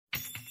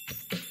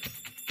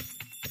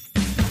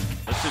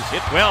is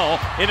hit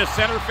well into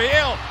center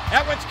field.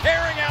 That one's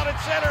carrying out at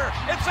center.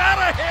 It's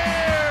out of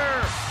here!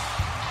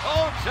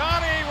 Oh,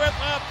 Johnny with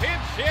a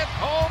pinch hit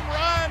home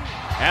run.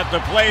 At the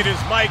plate is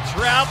Mike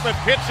Trout. The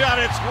pitch on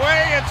its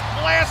way. It's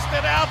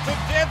blasted out to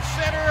dead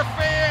center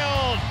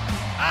field.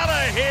 Out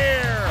of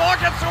here. Ball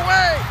gets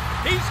away.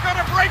 He's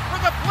going to break for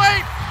the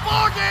plate.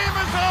 Ball game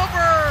is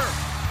over.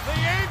 The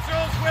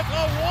Angels with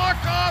a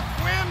walk-off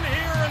win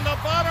here in the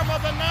bottom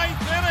of the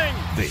ninth inning.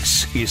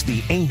 This is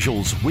the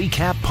Angels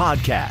Recap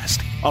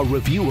Podcast, a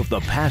review of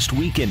the past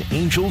week in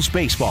Angels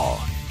baseball.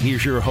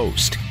 Here's your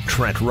host,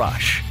 Trent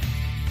Rush.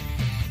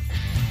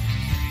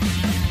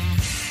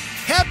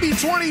 Happy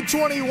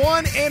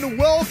 2021 and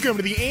welcome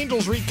to the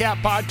Angels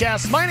Recap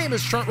Podcast. My name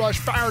is Trent Rush,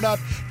 fired up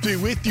to be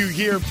with you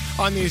here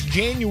on this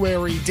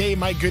January day.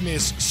 My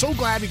goodness, so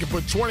glad we can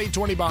put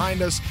 2020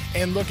 behind us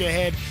and look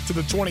ahead to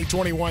the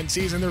 2021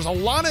 season. There's a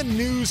lot of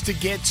news to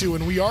get to,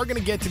 and we are going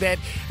to get to that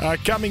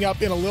coming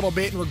up in a little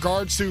bit in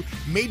regards to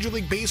Major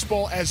League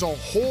Baseball as a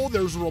whole.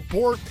 There's a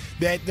report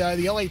that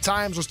the LA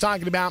Times was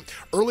talking about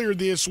earlier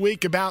this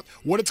week about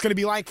what it's going to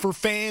be like for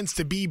fans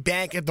to be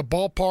back at the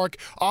ballpark.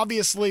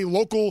 Obviously,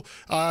 local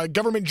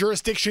government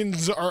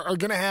jurisdictions are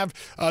going to have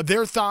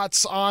their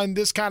thoughts on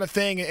this kind of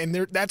thing, and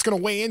that's going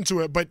to weigh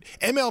into it. But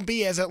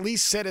MLB has at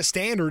least set a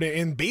standard,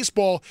 and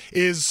baseball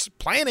is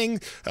planning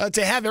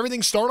to have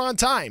everything start on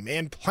time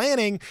and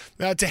planning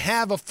to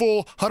have a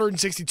full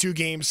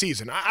 162-game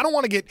season. I don't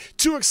want to get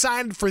too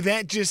excited for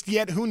that just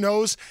yet. Who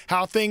knows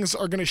how things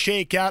are going to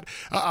shake out.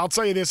 I'll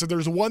tell you this, if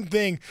there's one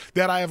thing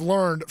that I have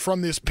learned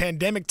from this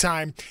pandemic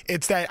time,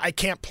 it's that I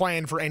can't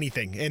plan for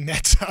anything, and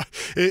that's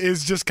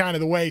is just kind of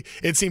the way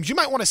it seems. You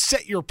might want to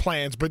set your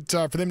plans, but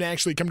for them to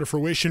actually come to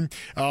fruition,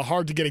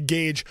 hard to get a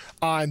gauge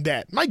on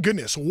that. My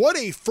goodness, what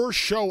a first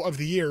show of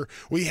the year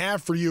we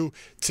have for you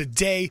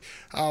today.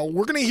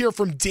 We're going to hear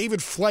from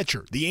David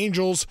Fletcher, the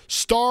Angels'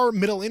 star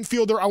middle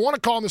infielder. I want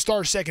to call him the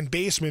star second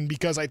baseman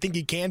because I think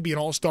he can be an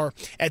all-star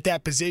at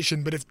that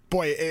position, but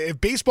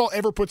if baseball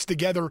ever puts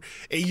together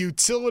a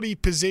utility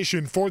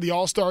position for the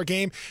all-star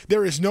game,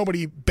 there is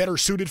nobody better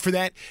suited for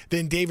that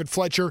than David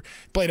Fletcher.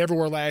 Played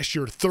everywhere last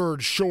year,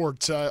 third,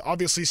 short,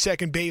 obviously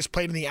second base,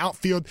 played in the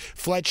outfield.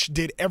 Fletch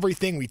did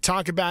everything. We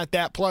talk about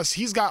that. Plus,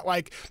 he's got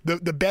like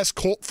the best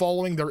cult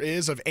following there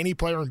is of any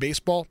player in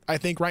baseball, I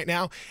think, right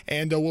now,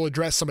 and we'll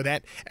address some of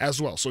that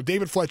as well. So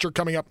David Fletcher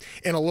coming up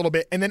in a little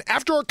bit. And then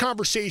after our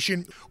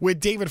conversation with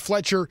David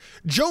Fletcher,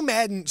 Joe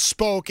Maddon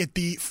spoke at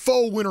the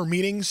faux winter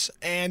meetings,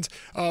 and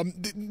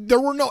there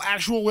were no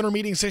actual winter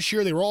meetings this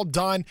year. They were all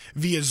done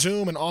via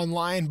Zoom and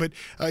online, but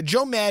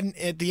Joe Maddon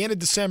at the end of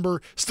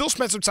December still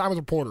spent some time with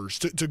reporters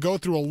to go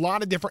through a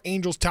lot of different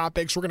Angels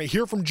topics. We're going to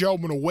hear from Joe.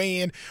 I'm going to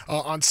weigh in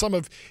on some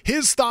of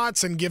his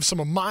thoughts and give some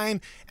of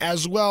mine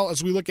as well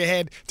as we look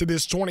ahead to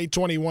this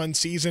 2021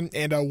 season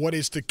and what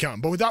is to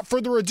come. But without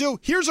further ado,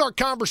 here's our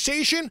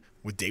conversation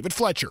with David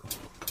Fletcher.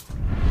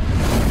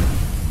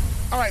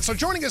 All right, so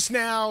joining us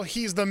now,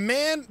 he's the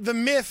man, the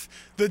myth,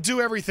 the do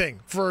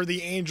everything for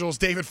the Angels.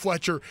 David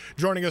Fletcher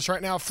joining us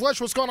right now. Fletch,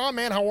 what's going on,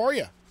 man? How are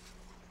you?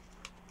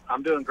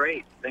 I'm doing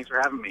great. Thanks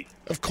for having me.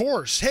 Of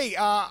course. Hey,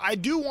 I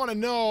do want to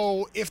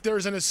know if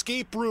there's an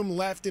escape room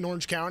left in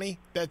Orange County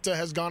that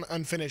has gone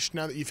unfinished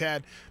now that you've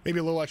had maybe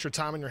a little extra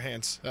time on your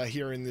hands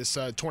here in this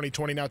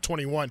 2020, now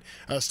 21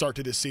 start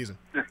to this season.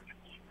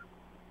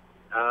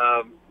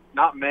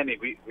 Not many.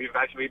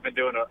 We've been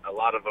doing a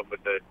lot of them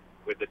with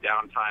the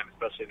downtime,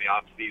 especially in the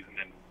off season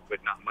and with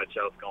not much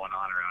else going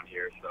on around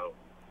here. So,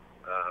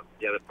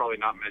 there's probably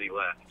not many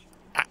left.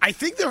 I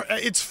think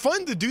it's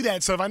fun to do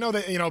that stuff. I know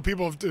that,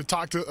 people have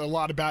talked a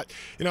lot about,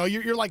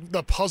 you're like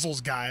the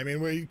puzzles guy. I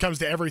mean, when it comes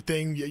to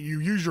everything,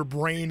 you use your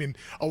brain in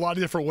a lot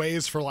of different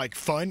ways for like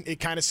fun, it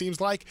kind of seems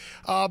like.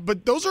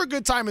 But those are a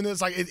good time, and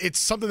it's like it's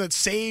something that's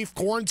safe,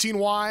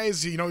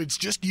 quarantine-wise. It's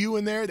just you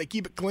in there. They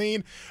keep it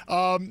clean.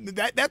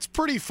 That's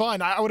pretty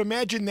fun. I would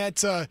imagine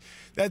that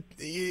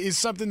is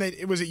something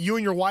that, was it you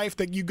and your wife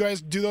that you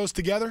guys do those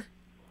together?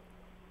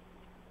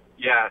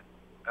 Yeah,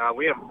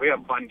 we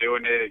have fun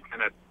doing it. It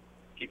kind of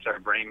keeps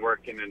our brain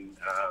working,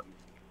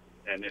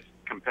 and it's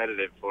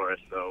competitive for us.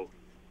 So,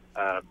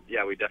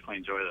 we definitely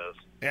enjoy those.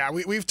 Yeah,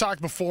 we've talked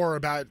before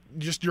about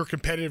just your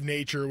competitive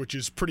nature, which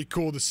is pretty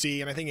cool to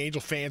see, and I think Angel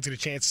fans get a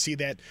chance to see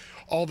that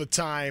all the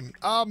time.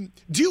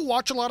 Do you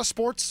watch a lot of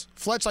sports,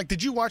 Fletch? Like,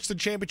 did you watch the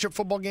championship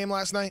football game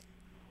last night?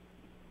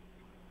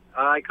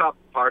 I caught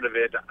part of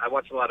it. I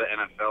watch a lot of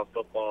NFL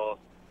football,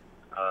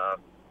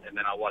 and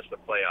then I'll watch the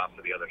playoffs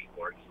of the other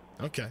sports.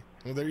 Okay,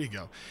 well, there you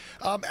go.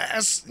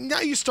 As now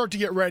you start to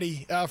get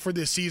ready for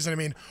this season, I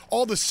mean,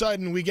 all of a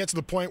sudden we get to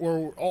the point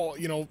where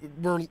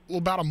we're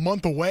about a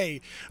month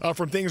away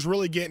from things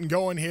really getting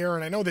going here,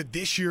 and I know that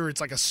this year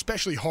it's like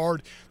especially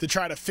hard to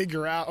try to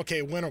figure out,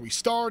 okay, when are we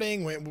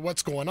starting,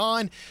 what's going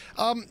on?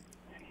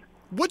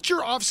 What's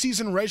your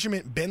off-season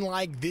regimen been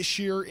like this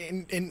year,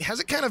 and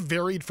has it kind of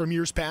varied from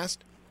years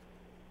past?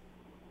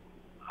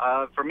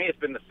 For me, it's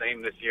been the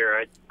same this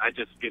year. I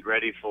just get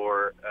ready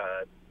for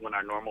when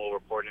our normal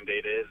reporting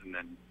date is, and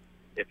then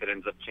if it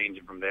ends up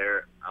changing from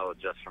there, I'll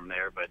adjust from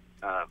there. But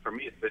for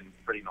me, it's been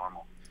pretty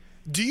normal.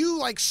 Do you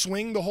like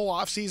swing the whole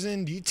off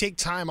season? Do you take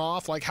time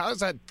off? Like, how does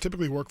that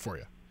typically work for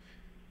you?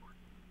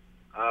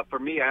 For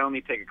me, I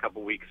only take a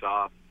couple weeks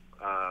off,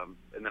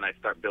 and then I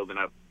start building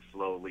up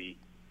slowly.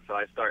 So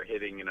I start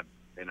hitting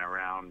in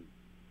around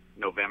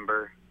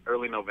November,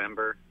 early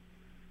November,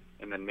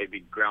 and then maybe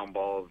ground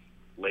balls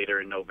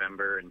later in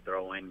November and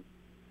throwing.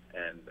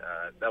 And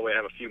that way I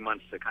have a few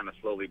months to kind of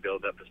slowly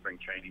build up the spring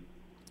training.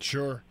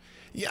 Sure.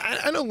 Yeah,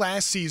 I know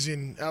last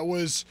season it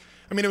was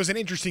an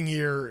interesting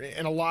year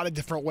in a lot of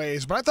different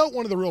ways, but I thought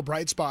one of the real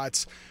bright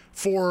spots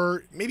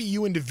for maybe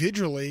you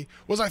individually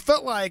was I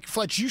felt like,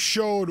 Fletch, you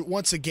showed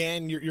once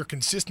again your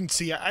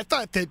consistency. I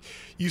thought that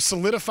you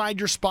solidified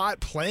your spot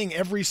playing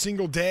every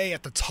single day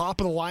at the top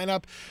of the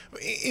lineup.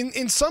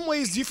 In some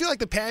ways, do you feel like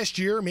the past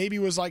year maybe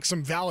was like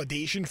some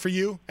validation for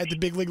you at the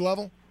big league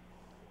level?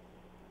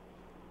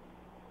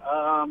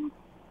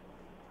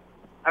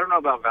 I don't know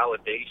about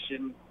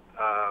validation.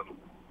 I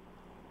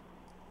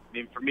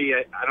mean, for me,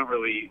 I don't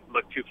really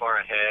look too far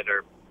ahead,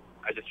 or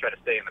I just try to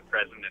stay in the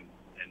present and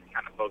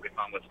kind of focus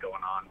on what's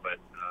going on. But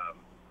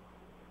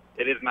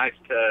it is nice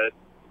to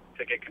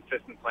get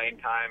consistent playing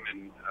time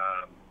and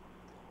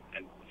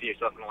see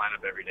yourself in the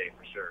lineup every day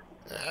for sure.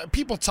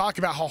 People talk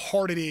about how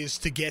hard it is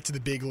to get to the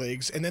big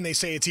leagues, and then they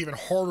say it's even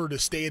harder to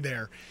stay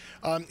there.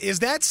 Is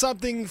that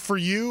something for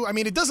you? I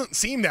mean, it doesn't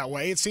seem that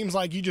way. It seems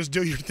like you just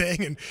do your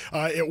thing and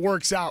it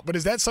works out. But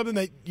is that something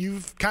that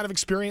you've kind of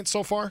experienced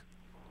so far?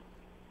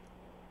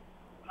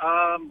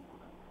 A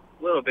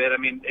little bit. I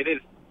mean,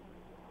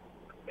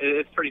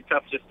 it's pretty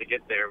tough just to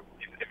get there.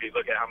 If you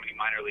look at how many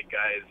minor league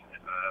guys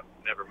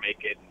never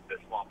make it, the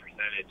small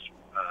percentage.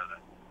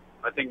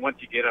 I think once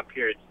you get up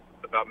here, it's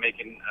about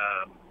making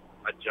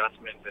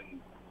adjustments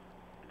and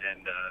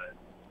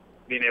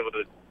being able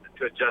to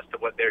adjust to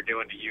what they're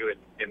doing to you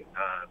in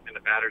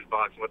the batter's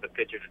box and what the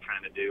pitchers are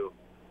trying to do.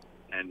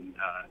 And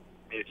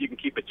if you can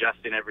keep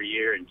adjusting every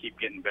year and keep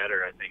getting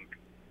better, I think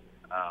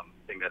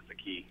that's the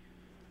key.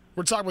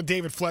 We're talking with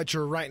David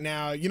Fletcher right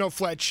now. You know,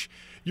 Fletch,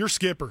 your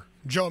skipper,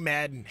 Joe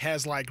Maddon,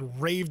 has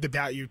raved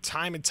about you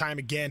time and time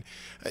again.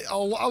 A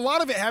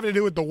lot of it having to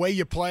do with the way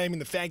you play. I mean,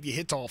 the fact you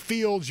hit to all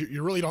fields,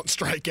 you really don't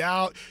strike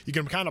out. You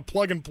can kind of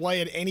plug and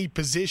play at any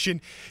position.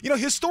 You know,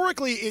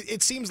 historically,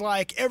 it seems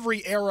like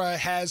every era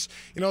has,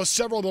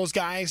 several of those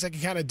guys that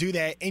can kind of do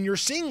that, and you're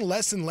seeing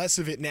less and less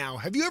of it now.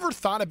 Have you ever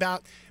thought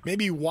about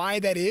maybe why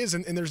that is,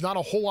 and there's not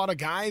a whole lot of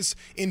guys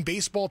in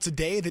baseball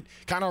today that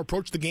kind of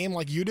approach the game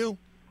like you do?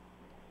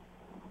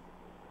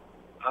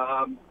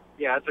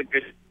 Yeah, it's a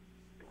good.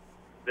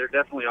 There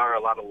definitely are a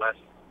lot of less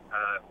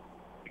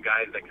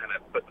guys that kind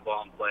of put the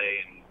ball in play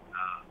and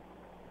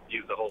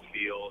use the whole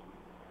field.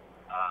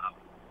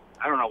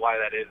 I don't know why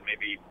that is.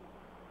 Maybe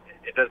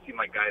it does seem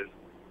like guys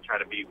try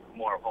to be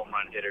more home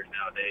run hitters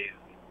nowadays,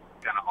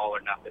 kind of all or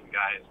nothing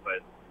guys.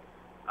 But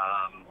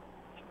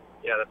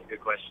yeah, that's a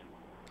good question.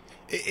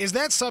 Is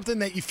that something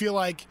that you feel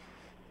like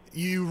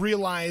you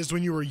realized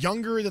when you were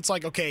younger that's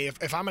like, okay,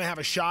 if I'm going to have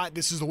a shot,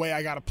 this is the way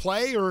I got to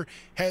play, or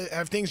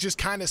have things just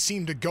kind of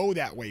seemed to go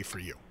that way for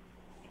you?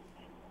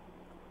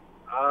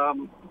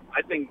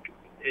 I think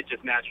it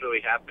just naturally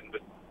happened.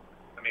 But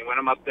I mean, when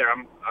I'm up there,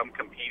 I'm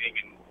competing,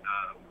 and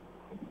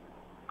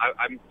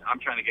I'm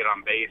trying to get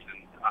on base,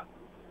 and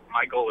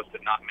my goal is to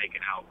not make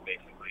an out,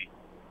 basically.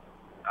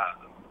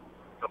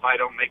 So if I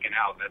don't make an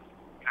out, that's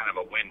kind of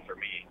a win for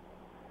me.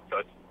 So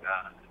it's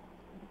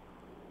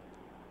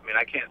I mean,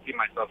 I can't see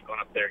myself going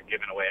up there and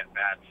giving away at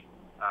bats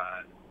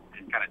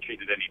and kind of treat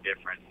it any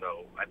different.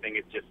 So I think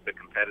it's just the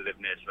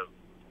competitiveness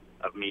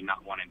of me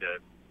not wanting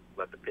to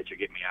let the pitcher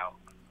get me out.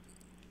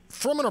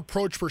 From an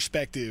approach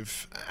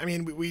perspective, I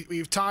mean,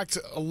 we've talked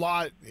a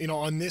lot,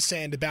 on this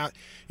end about,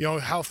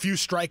 how few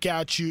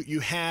strikeouts you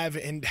have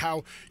and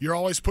how you're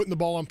always putting the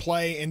ball in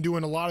play and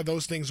doing a lot of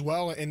those things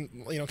well. And,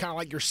 kind of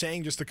like you're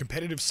saying, just the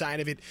competitive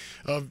side of it,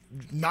 of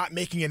not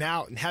making it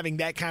out and having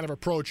that kind of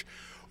approach.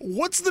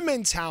 What's the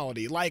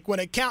mentality like when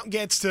a count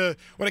gets to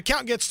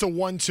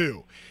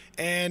 1-2,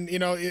 and a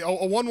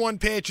 1-1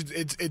 pitch,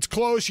 it's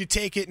close, you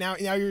take it, now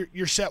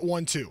you're set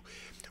 1-2.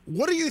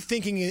 What are you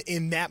thinking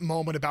in that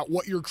moment about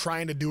what you're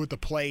trying to do at the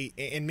plate,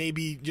 and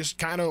maybe just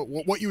kind of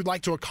what you would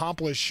like to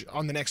accomplish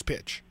on the next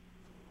pitch?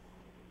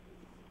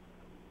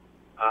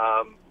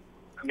 I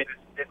mean,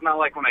 it's not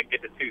like when I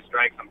get to 2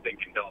 strikes, I'm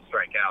thinking don't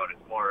strike out.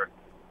 It's more,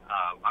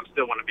 I'm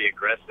still want to be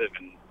aggressive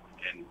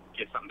and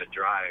get something to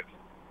drive.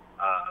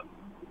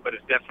 But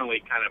it's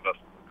definitely kind of a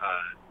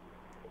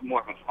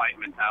more of a fight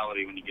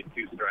mentality when you get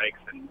 2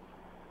 strikes and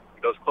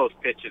those close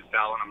pitches,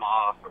 fouling them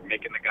off or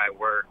making the guy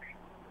work.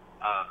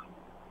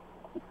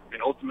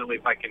 And ultimately,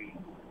 if I can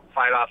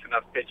fight off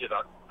enough pitches,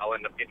 I'll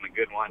end up getting a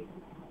good one,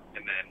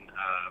 and then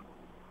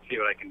see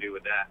what I can do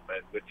with that.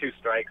 But with 2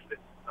 strikes,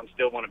 I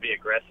still want to be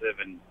aggressive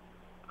and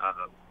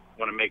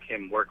want to make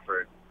him work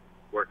for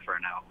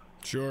an out.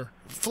 Sure.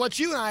 Fletch,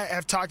 you and I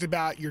have talked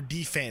about your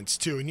defense,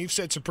 too, and you've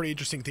said some pretty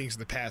interesting things in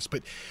the past.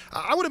 But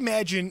I would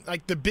imagine,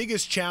 like, the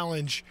biggest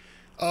challenge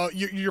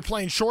You're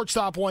playing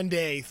shortstop one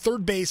day,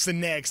 third base the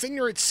next, then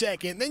you're at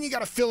second, then you got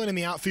to fill in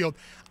the outfield.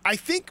 I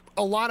think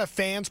a lot of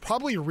fans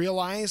probably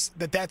realize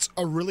that that's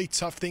a really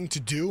tough thing to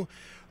do,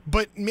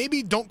 but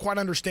maybe don't quite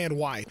understand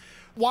why.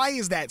 Why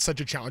is that such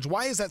a challenge?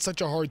 Why is that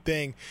such a hard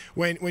thing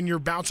when you're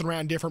bouncing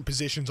around different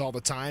positions all the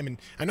time? And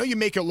I know you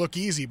make it look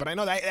easy, but I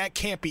know that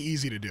can't be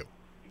easy to do.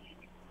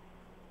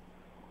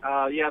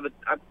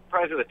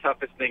 Probably the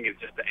toughest thing is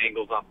just the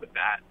angles off the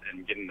bat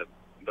and getting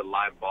the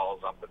live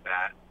balls off the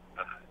bat.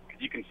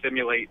 You can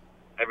simulate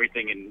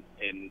everything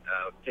in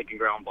taking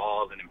ground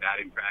balls and in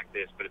batting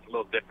practice, but it's a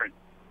little different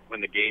when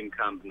the game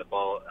comes and the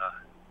ball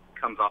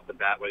comes off the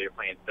bat, whether you're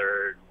playing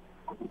third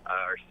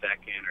or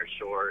second or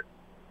short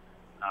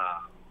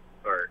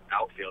or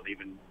outfield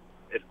even.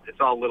 It's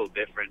all a little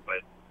different,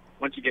 but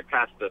once you get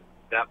past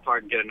that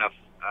part and get enough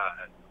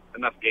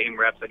game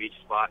reps at each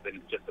spot, then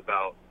it's just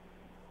about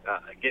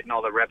getting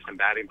all the reps in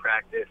batting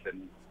practice,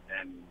 and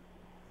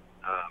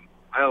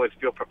I always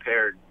feel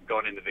prepared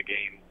going into the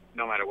game,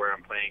 no matter where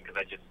I'm playing, because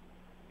I just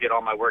get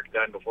all my work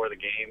done before the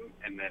game,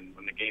 and then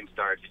when the game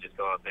starts, you just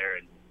go out there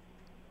and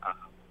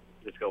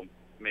just go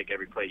make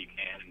every play you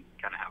can and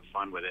kind of have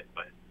fun with it.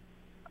 But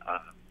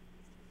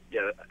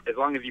as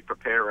long as you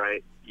prepare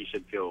right, you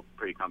should feel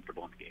pretty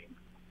comfortable in the game.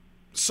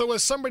 So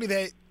as somebody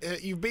that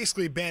you've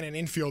basically been an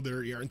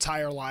infielder your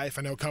entire life,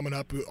 I know coming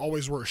up you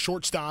always were a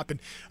shortstop,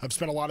 and I've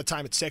spent a lot of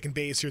time at second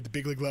base here at the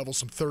big league level,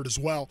 some third as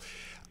well.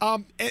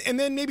 And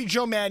then maybe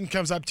Joe Maddon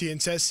comes up to you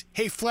and says,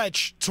 "Hey,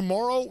 Fletch,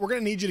 tomorrow we're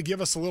going to need you to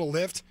give us a little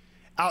lift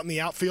out in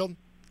the outfield."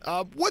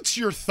 What's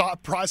your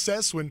thought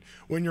process when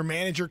your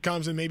manager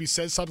comes and maybe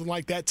says something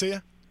like that to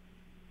you?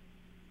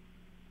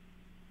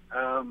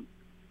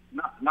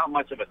 Not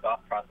much of a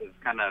thought process.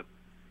 Kind of,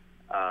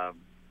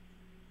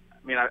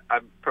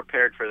 I'm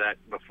prepared for that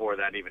before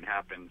that even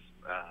happens.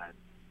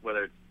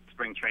 Whether it's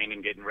spring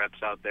training, getting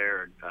reps out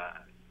there,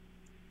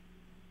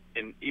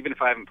 and even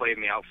if I haven't played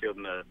in the outfield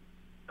in a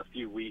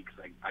few weeks,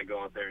 I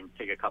go out there and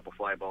take a couple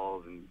fly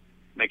balls and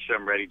make sure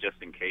I'm ready just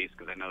in case,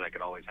 because I know that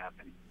could always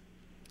happen.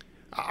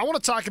 I want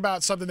to talk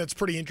about something that's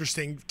pretty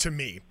interesting to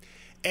me,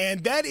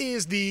 and that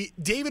is the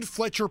David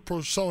Fletcher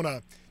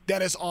persona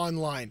that is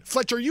online.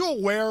 Fletcher, are you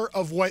aware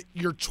of what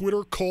your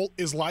Twitter cult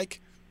is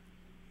like?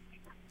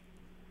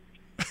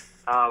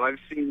 I've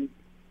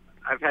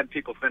had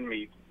people send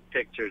me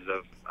pictures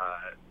of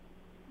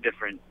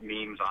different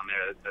memes on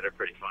there that are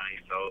pretty funny,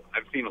 so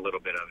I've seen a little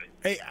bit of it.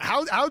 Hey,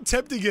 how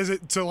tempting is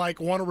it to want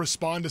to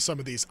respond to some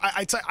of these?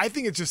 I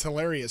think it's just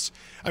hilarious.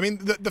 I mean,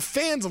 the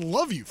fans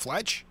love you,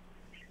 Fletch.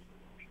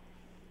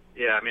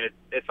 Yeah, I mean,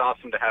 it's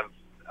awesome to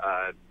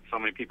have so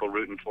many people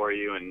rooting for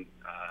you, and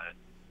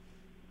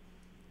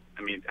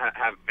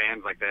have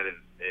fans like that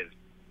is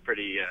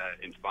pretty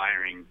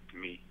inspiring to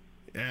me.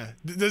 Yeah.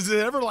 Does it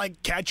ever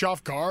catch you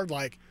off guard?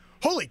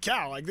 Holy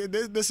cow!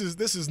 This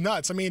is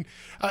nuts. I mean,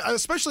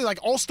 especially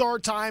All-Star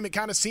time, it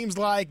kind of seems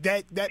like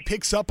that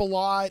picks up a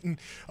lot, and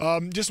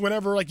just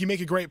whenever you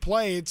make a great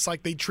play, it's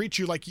like they treat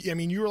you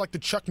you were like the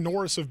Chuck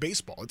Norris of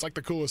baseball. It's like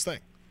the coolest thing.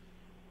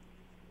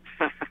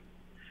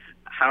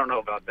 I don't know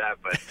about that,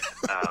 but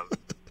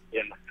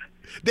yeah,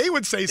 they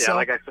would say so. Yeah,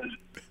 like I said,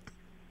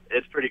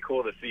 it's pretty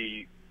cool to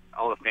see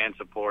all the fan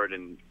support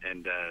and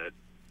kind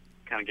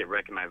of get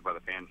recognized by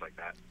the fans like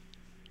that.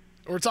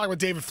 We're talking with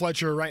David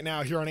Fletcher right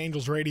now here on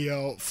Angels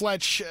Radio.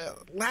 Fletch,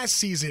 last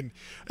season,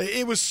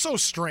 it was so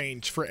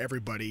strange for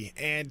everybody,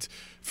 and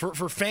for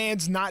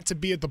fans not to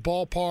be at the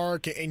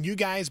ballpark, and you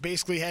guys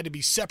basically had to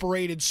be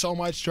separated so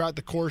much throughout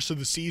the course of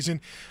the season.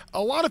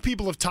 A lot of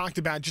people have talked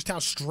about just how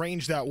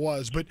strange that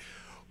was, but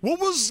what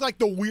was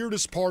the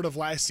weirdest part of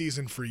last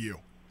season for you?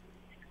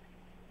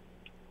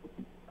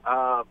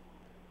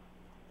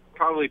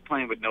 Probably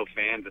playing with no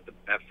fans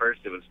at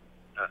first. It was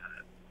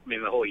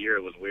the whole year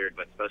it was weird,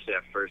 but especially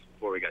at first,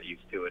 before we got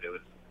used to it, it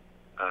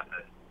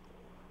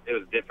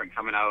was different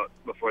coming out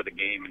before the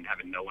game and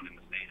having no one in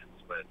the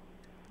stands. But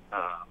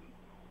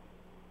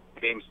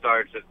game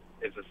starts,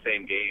 it's the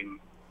same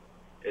game.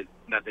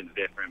 Nothing's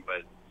different,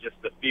 but just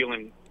the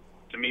feeling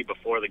to me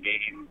before the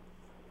game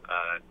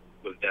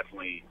was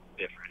definitely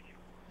different.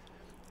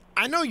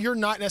 I know you're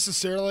not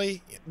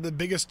necessarily the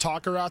biggest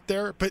talker out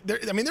there, but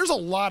there's a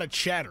lot of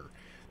chatter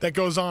that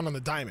goes on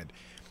the diamond.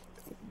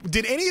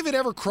 Did any of it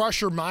ever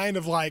cross your mind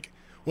of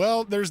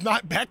there's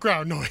not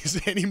background noise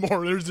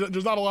anymore?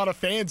 There's not a lot of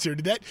fans here.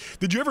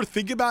 Did you ever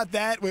think about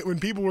that when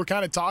people were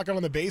kind of talking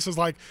on the bases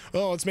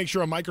let's make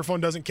sure a microphone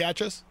doesn't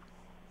catch us?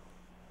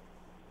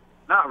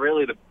 Not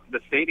really. The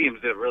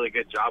stadiums did a really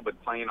good job with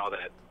playing all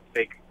that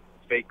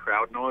fake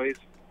crowd noise.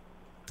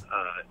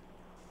 A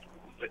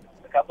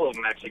couple of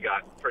them actually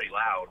got pretty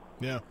loud.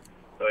 Yeah.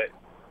 So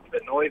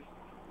the noise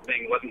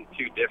thing wasn't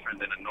too different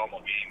than a normal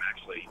game,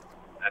 actually.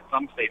 At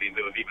some stadiums,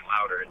 it was even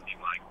louder, it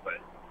seemed like.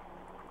 But,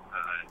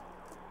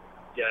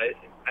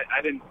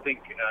 I didn't think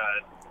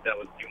that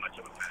was too much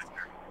of a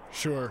factor.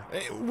 Sure.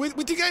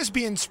 With you guys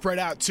being spread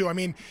out too, I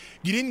mean,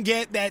 you didn't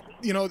get that,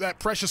 that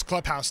precious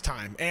clubhouse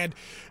time. And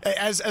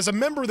as a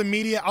member of the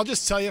media, I'll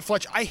just tell you,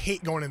 Fletch, I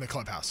hate going in the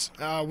clubhouse.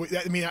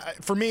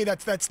 For me,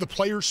 that's the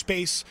player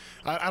space.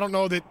 I don't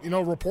know that,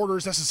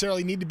 reporters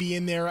necessarily need to be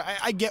in there.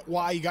 I get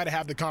why you got to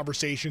have the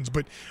conversations,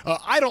 but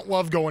I don't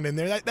love going in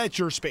there. That's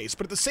your space.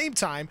 But at the same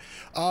time,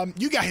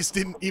 you guys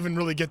didn't even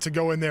really get to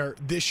go in there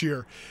this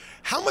year.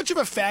 How much of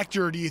a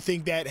factor do you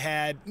think that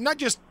had, not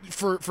just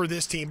for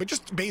this team, but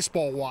just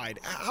baseball-wide?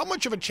 How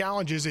much of a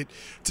challenge is it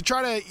to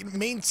try to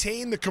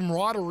maintain the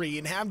camaraderie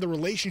and have the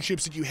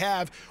relationships that you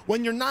have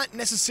when you're not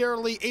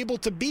necessarily able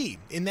to be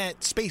in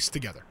that space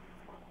together?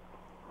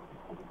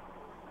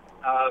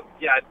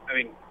 Yeah, I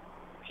mean,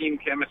 team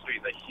chemistry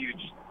is a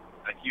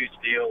huge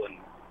deal, and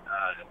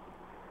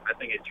I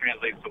think it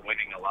translates to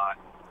winning a lot.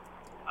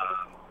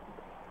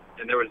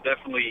 And there was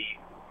definitely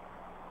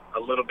a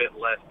little bit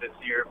less this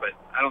year, but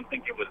I don't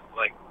think it was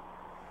like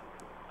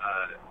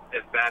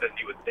as bad as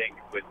you would think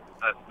with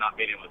us not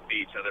being able to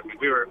see each other. I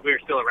mean, we were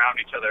still around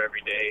each other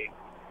every day,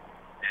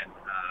 and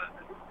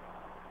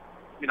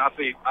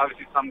obviously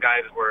some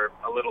guys were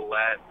a little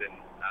less, and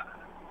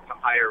some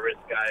higher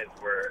risk guys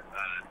were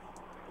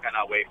kind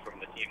of away from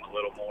the team a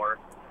little more.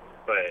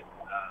 But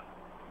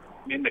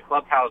in the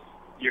clubhouse,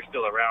 you're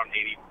still around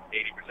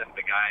 80% of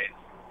the guys.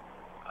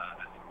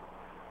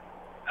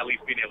 At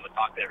least being able to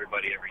talk to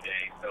everybody every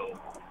day. So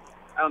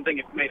I don't think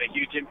it's made a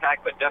huge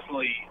impact, but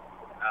definitely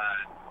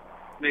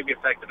maybe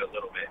affected a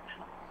little bit.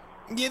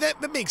 Yeah,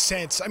 that makes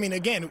sense. I mean,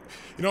 again,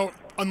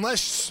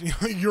 unless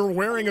you're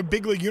wearing a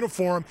big league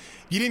uniform,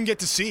 you didn't get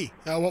to see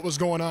what was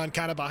going on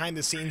kind of behind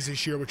the scenes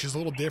this year, which is a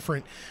little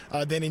different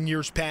than in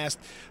years past.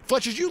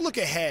 Fletch, as you look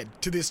ahead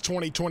to this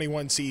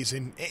 2021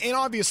 season, and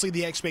obviously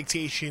the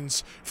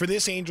expectations for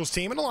this Angels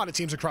team and a lot of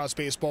teams across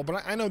baseball,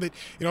 but I know that,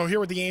 here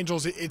with the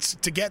Angels, it's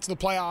to get to the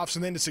playoffs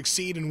and then to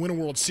succeed and win a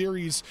World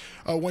Series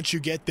once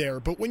you get there.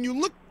 But when you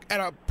look at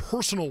a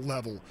personal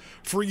level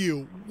for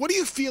you, what do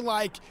you feel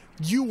like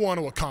you want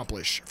to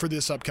accomplish for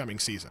this upcoming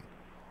season?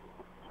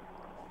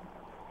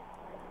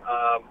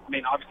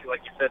 Obviously,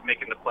 like you said,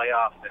 making the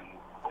playoffs, and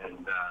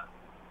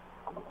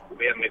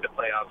we haven't made the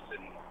playoffs in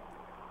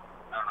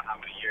I don't know how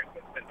many years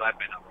since I've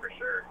been up for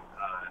sure.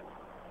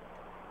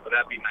 But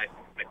that'd be nice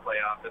to make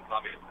playoffs. It's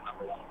obviously the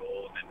number one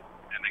goal, and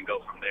then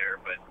go from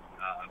there. But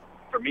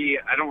for me,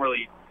 I don't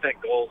really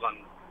set goals on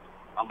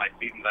my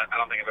seasons. I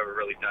don't think I've ever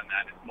really done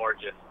that. It's more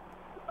just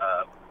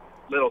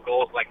little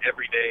goals like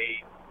every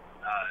day,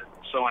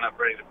 showing up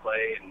ready to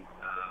play, and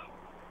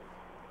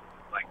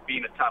like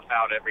being a tough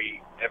out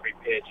every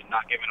pitch and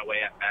not giving away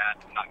at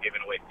bats and not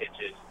giving away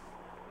pitches.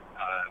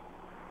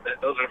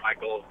 Those are my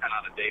goals kind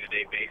of on a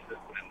day-to-day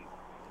basis, and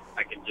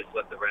I can just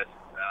let the rest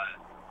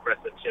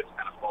of the chips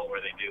kind of fall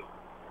where they do.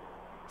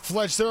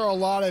 Fletch, there are a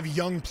lot of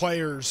young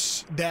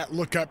players that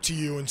look up to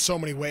you in so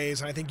many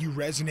ways, and I think you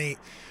resonate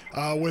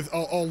with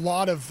a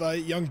lot of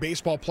young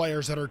baseball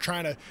players that are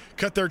trying to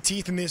cut their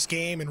teeth in this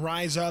game and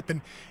rise up.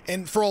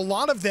 And for a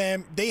lot of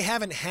them, they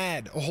haven't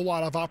had a whole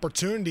lot of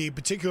opportunity,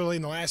 particularly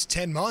in the last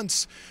 10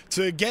 months,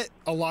 to get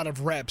a lot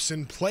of reps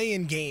and play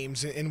in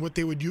games and what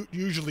they would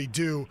usually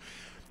do.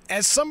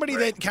 As somebody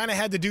that kind of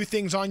had to do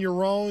things on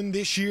your own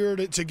this year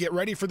to get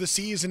ready for the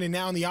season and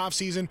now in the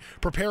offseason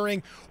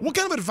preparing, what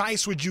kind of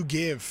advice would you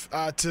give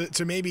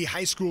to maybe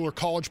high school or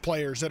college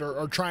players that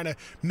are trying to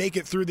make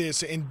it through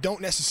this and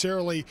don't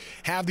necessarily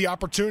have the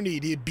opportunity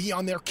to be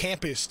on their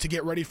campus to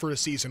get ready for a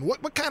season?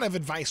 What kind of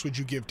advice would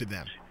you give to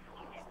them?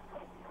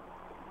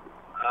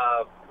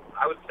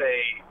 I would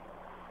say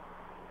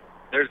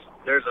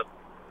there's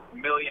a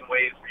million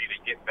ways for you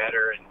to get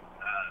better, and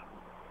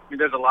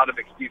there's a lot of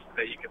excuses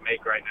that you can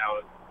make right now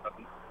of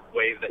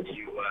ways that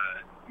you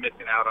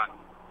missing out on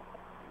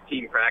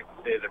team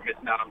practices or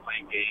missing out on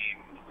playing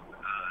games,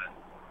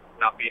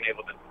 not being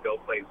able to go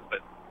places.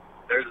 But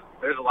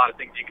there's a lot of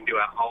things you can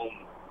do at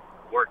home,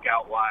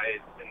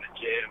 workout-wise, in the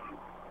gym,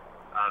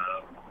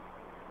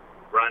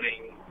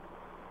 running,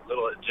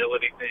 little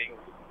agility things.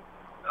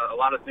 A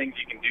lot of things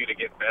you can do to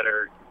get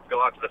better.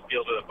 Go out to the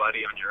field with a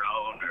buddy on your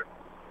own, or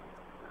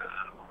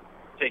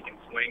taking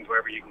swings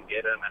wherever you can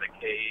get them at a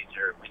cage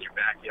or in your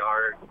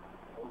backyard.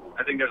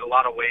 I think there's a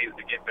lot of ways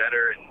to get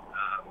better, and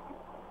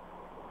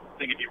I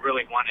think if you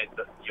really want it,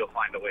 you'll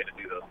find a way to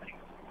do those things.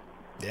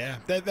 Yeah,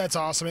 that's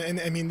awesome,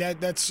 and I mean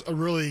that's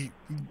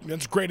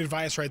great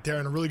advice right there,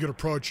 and a really good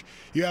approach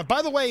you have.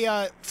 By the way,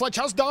 Fletch,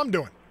 how's Dom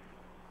doing?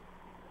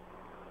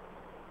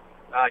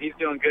 He's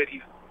doing good.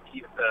 He's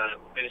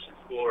finishing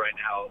school right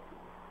now,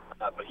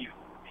 but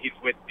he's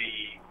with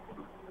the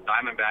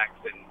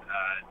Diamondbacks and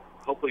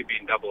hopefully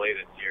being AA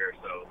this year.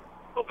 So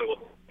hopefully we'll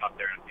be up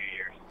there in a few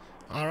years.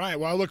 All right.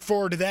 Well, I look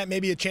forward to that.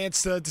 Maybe a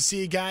chance to see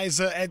you guys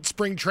at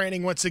spring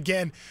training once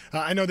again.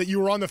 I know that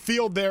you were on the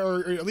field there,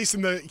 or at least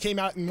came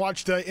out and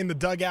watched in the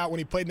dugout when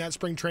he played in that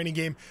spring training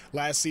game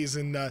last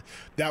season.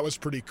 That was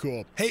pretty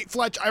cool. Hey,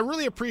 Fletch, I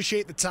really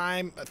appreciate the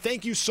time.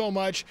 Thank you so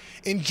much.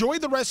 Enjoy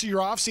the rest of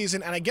your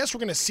offseason, and I guess we're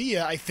going to see you,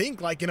 I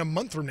think, like in a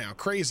month from now.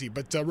 Crazy,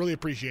 but really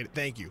appreciate it.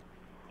 Thank you.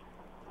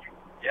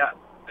 Yeah.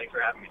 Thanks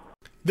for having me.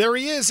 There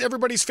he is,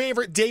 everybody's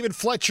favorite, David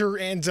Fletcher,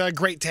 and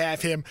great to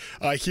have him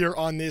here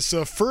on this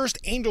first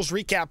Angels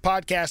Recap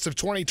podcast of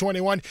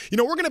 2021. You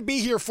know, we're going to be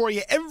here for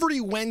you every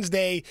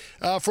Wednesday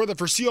for the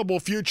foreseeable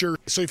future,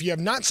 so if you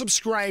have not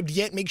subscribed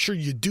yet, make sure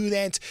you do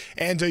that,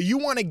 and you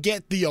want to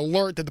get the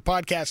alert that the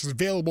podcast is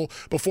available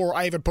before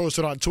I even post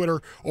it on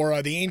Twitter or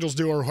the Angels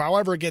do, or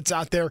however it gets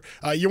out there.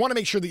 You want to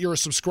make sure that you're a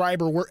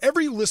subscriber wherever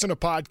you listen to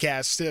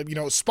podcasts,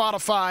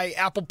 Spotify,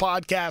 Apple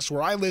Podcasts,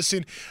 where I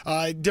listen,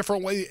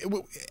 different ways,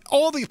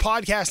 all the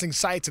podcasting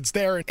sites, it's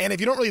there. And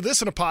if you don't really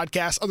listen to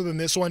podcasts other than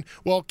this one,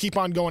 well, keep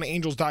on going to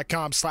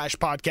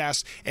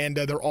angels.com/podcast, and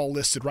they're all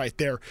listed right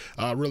there.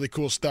 Really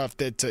cool stuff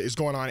that is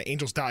going on at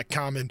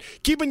angels.com and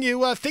keeping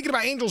you thinking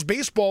about Angels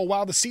baseball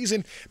while the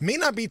season may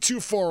not be too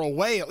far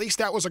away. At least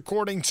that was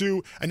according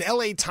to an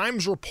LA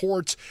Times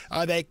report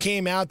that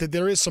came out, that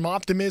there is some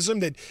optimism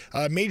that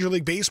Major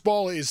League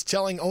Baseball is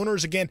telling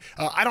owners, again,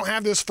 I don't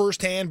have this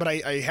firsthand, but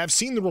I have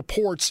seen the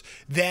reports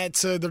that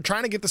they're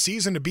trying to get the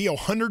season to be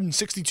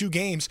 162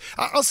 games.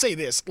 I'll say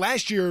this.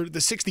 Last year, the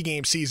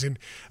 60-game season,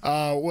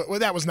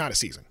 that was not a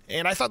season.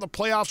 And I thought the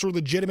playoffs were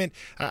legitimate.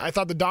 I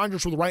thought the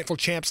Dodgers were the rightful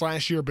champs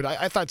last year, but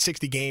I thought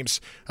 60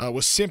 games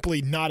was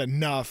simply not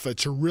enough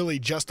to really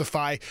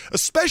justify,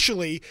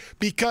 especially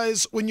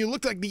because when you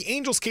look at the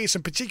Angels case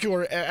in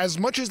particular, as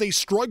much as they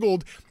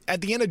struggled at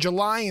the end of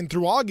July and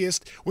through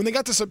August, when they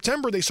got to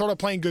September, they started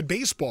playing good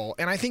baseball.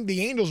 And I think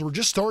the Angels were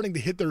just starting to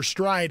hit their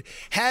stride.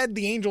 Had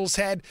the Angels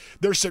had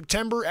their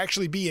September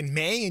actually be in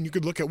May, and you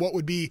could look at what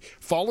would be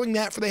following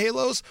that for the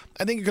Halos,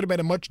 I think it could have been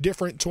a much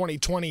different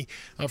 2020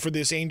 for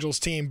this Angels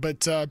team.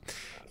 But,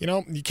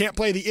 you can't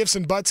play the ifs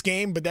and buts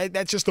game, but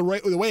that's just the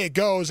way it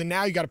goes. And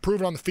now you got to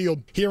prove it on the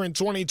field here in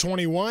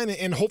 2021.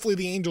 And hopefully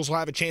the Angels will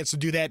have a chance to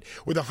do that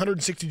with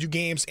 162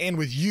 games and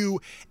with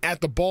you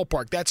at the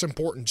ballpark. That's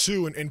important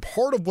too. And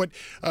part of what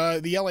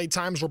the LA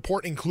Times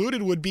report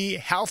included would be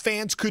how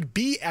fans could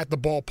be at the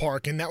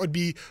ballpark. And that would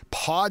be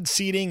pod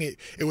seating. It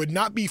would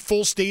not be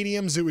full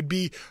stadiums. It would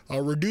be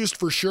reduced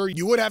for sure.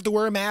 You would have to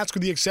wear a mask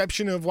with the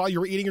exception of while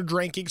you're eating or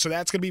drinking. So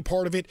that's going to be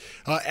part of it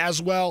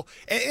as well.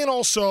 And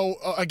also,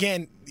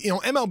 again,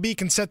 MLB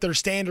can set their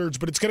standards,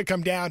 but it's going to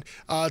come down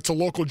to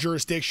local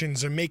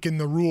jurisdictions and making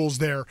the rules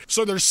there.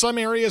 So there's some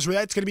areas where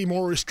that's going to be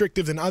more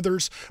restrictive than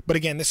others. But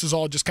again, this is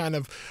all just kind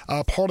of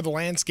part of the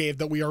landscape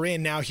that we are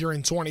in now here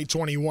in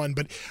 2021.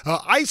 But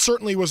I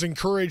certainly was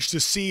encouraged to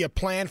see a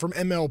plan from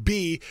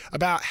MLB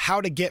about how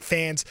to get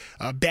fans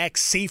back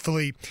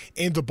safely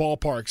into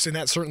ballparks. And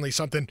that's certainly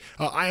something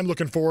I am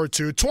looking forward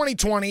to.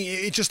 2020,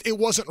 it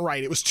wasn't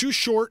right. It was too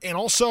short, and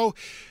also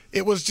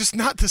it was just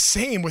not the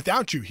same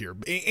without you here.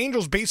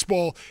 Angels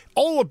baseball,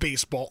 all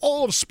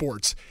of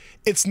sports,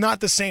 it's not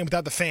the same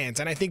without the fans.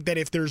 And I think that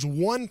if there's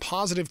one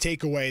positive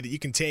takeaway that you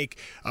can take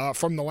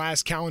from the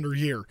last calendar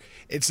year,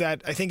 it's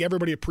that I think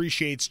everybody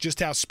appreciates just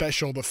how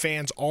special the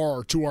fans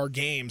are to our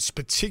games,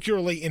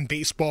 particularly in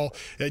baseball.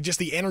 Just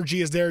the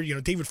energy is there.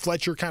 David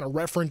Fletcher kind of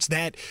referenced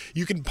that.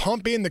 You can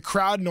pump in the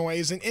crowd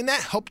noise, and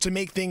that helped to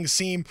make things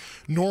seem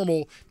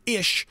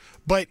normal-ish,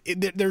 but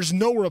there's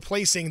no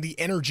replacing the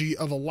energy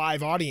of a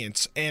live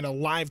audience and a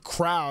live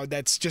crowd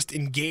that's just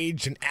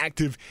engaged and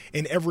active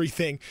in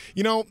everything.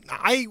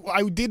 I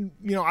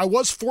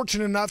was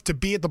fortunate enough to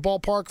be at the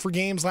ballpark for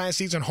games last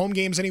season, home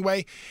games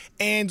anyway,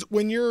 and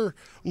when you're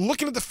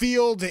looking at the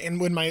field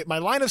and when my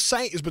line of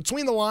sight is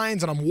between the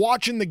lines and I'm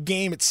watching the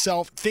game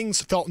itself,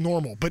 things felt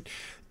normal. But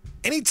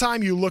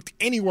anytime you looked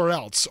anywhere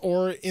else,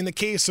 or in the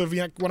case of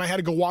when I had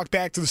to go walk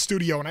back to the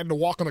studio and I had to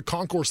walk on the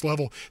concourse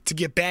level to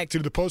get back to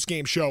the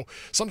post-game show,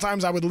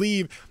 sometimes I would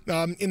leave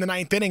in the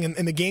ninth inning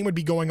and the game would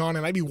be going on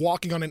and I'd be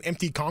walking on an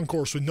empty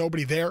concourse with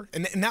nobody there,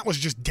 and that was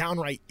just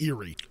downright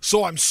eerie.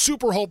 So I'm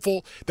super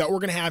hopeful that we're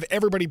going to have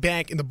everybody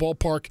back in the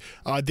ballpark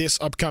this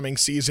upcoming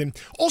season.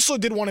 Also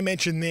did want to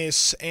mention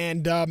this,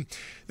 and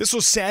this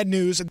was sad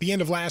news at the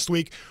end of last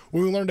week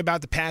when we learned about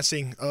the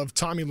passing of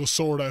Tommy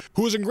Lasorda,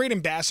 who was a great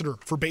ambassador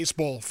for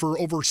baseball for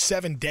over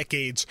 7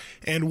 decades,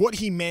 and what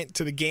he meant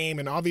to the game.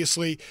 And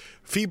obviously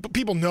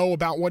people know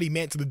about what he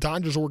meant to the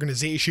Dodgers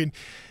organization.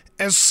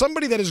 As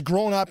somebody that has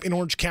grown up in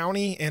Orange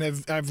County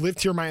and I've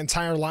lived here my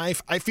entire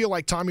life, I feel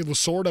like Tommy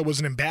Lasorda was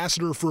an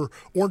ambassador for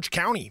Orange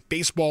County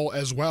baseball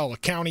as well, a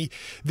county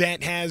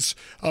that has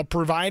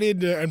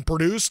provided and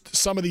produced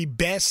some of the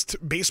best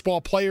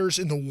baseball players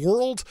in the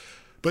world.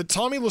 But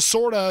Tommy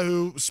Lasorda,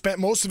 who spent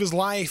most of his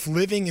life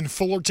living in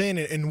Fullerton,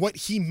 and what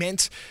he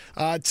meant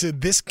to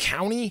this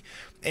county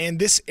and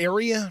this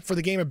area for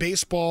the game of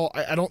baseball,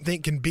 I don't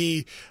think can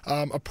be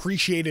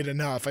appreciated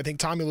enough. I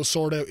think Tommy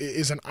Lasorda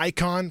is an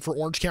icon for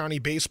Orange County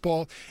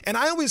baseball, and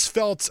I always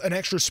felt an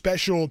extra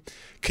special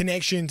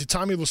connection to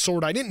Tommy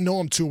Lasorda. I didn't know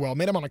him too well,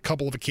 met him on a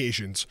couple of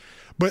occasions,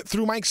 but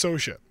through Mike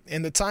Scioscia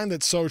and the time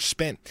that Scioscia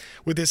spent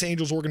with this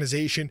Angels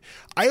organization,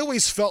 I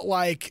always felt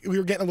like we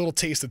were getting a little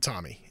taste of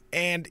Tommy.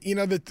 And,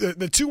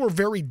 the two were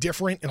very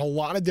different in a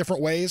lot of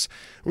different ways,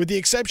 with the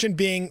exception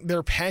being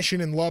their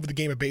passion and love of the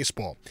game of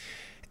baseball.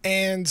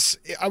 And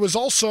I was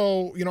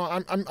also,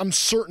 I'm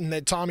certain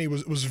that Tommy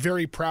was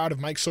very proud of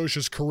Mike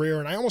Scioscia's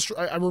career. And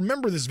I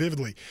remember this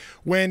vividly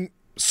when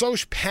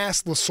Soch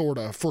passed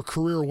Lasorda for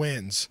career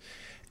wins,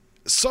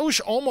 Soch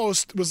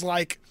almost was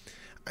like,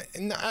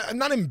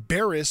 not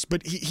embarrassed,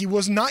 but he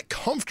was not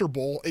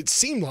comfortable, it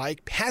seemed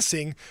like,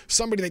 passing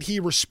somebody that he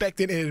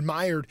respected and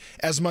admired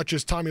as much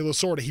as Tommy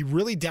Lasorda. He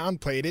really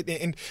downplayed it.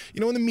 And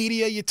in the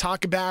media, you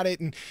talk about it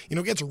and,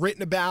 it gets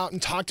written about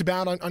and talked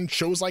about on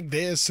shows like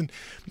this and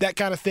that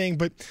kind of thing.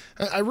 But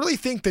I really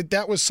think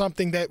that was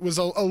something that was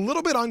a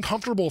little bit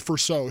uncomfortable for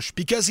Soch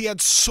because he had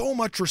so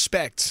much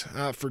respect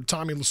for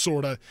Tommy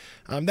Lasorda.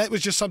 That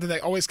was just something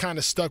that always kind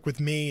of stuck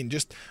with me, and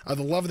just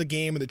the love of the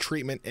game and the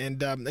treatment.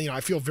 And, I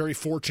feel very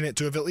fortunate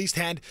to have at least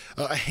had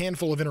a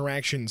handful of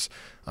interactions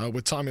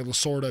with Tommy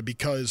Lasorda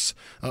because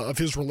of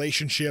his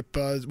relationship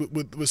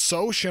with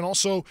Soch, and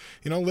also,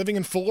 living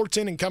in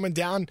Fullerton and coming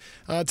down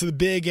to the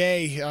Big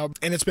A.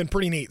 And it's been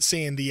pretty neat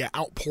seeing the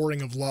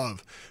outpouring of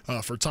love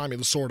for Tommy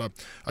Lasorda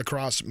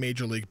across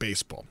Major League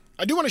Baseball.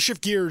 I do want to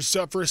shift gears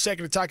for a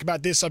second to talk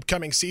about this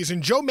upcoming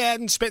season. Joe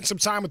Maddon spent some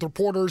time with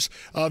reporters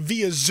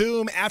via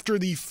Zoom after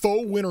the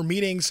faux winter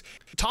meetings,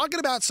 talking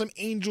about some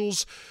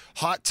Angels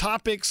hot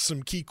topics,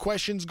 some key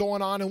questions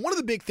going on. And one of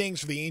the big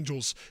things for the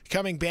Angels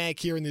coming back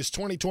here in this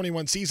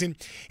 2021 season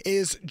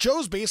is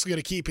Joe's basically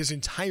going to keep his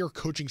entire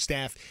coaching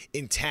staff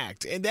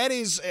intact. And that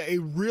is a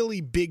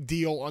really big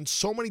deal on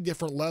so many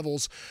different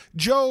levels.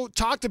 Joe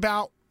talked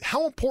about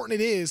how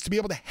important it is to be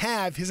able to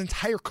have his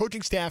entire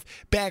coaching staff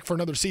back for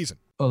another season.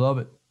 I love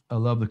it. I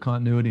love the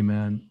continuity,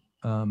 man.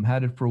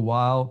 Had it for a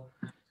while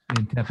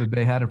in Tampa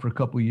Bay, had it for a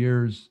couple of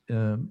years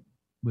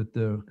with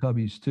the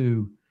Cubbies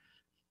too.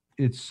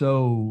 It's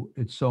so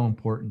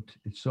important.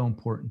 It's so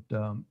important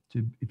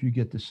if you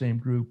get the same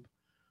group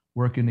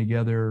working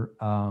together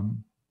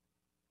on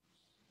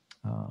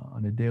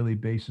a daily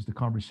basis. The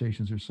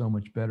conversations are so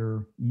much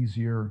better,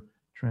 easier,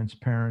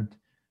 transparent.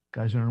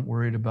 Guys aren't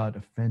worried about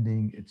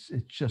offending. It's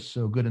just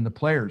so good, and the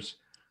players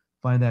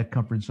find that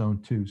comfort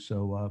zone too.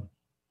 So.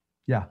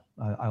 Yeah,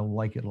 I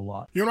like it a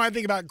lot. When I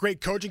think about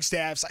great coaching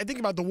staffs, I think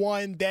about the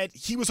one that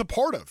he was a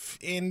part of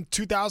in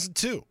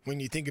 2002. When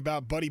you think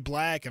about Buddy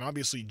Black and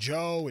obviously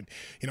Joe and,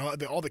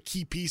 all the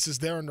key pieces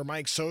there under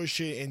Mike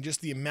Scioscia, and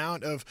just the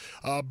amount of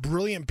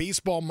brilliant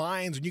baseball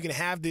minds when you can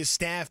have this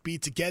staff be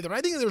together. And I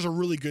think there's a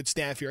really good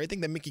staff here. I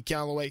think that Mickey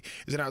Callaway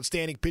is an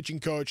outstanding pitching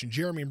coach, and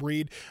Jeremy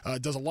Reed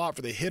does a lot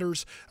for the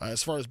hitters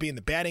as far as being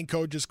the batting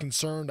coach is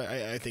concerned.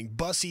 I think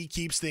Bussy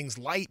keeps things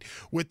light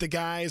with the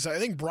guys. I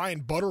think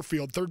Brian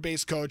Butterfield, third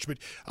base coach, but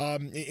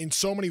in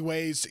so many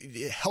ways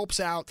it helps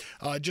out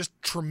just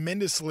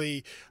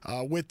tremendously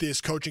with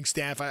this coaching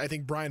staff. I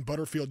think Brian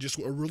Butterfield, just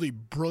a really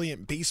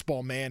brilliant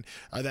baseball man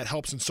that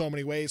helps in so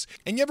many ways.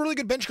 And you have a really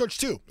good bench coach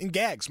too in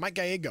Gags, Mike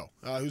Gallego,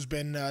 who's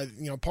been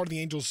part of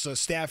the Angels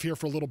staff here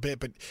for a little bit,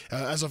 but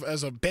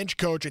as a bench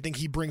coach, I think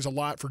he brings a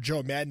lot for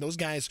Joe Maddon. Those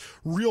guys,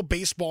 real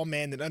baseball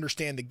men that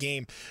understand the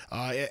game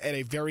at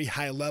a very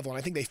high level, and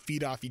I think they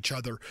feed off each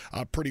other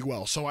pretty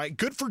well. So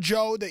good for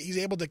Joe that he's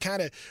able to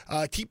kind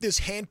of keep this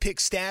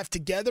hand-picked staff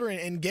together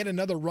and get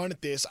another run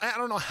at this. I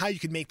don't know how you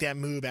could make that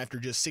move after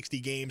just 60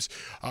 games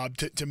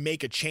to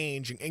make a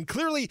change. And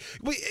clearly,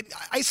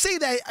 I say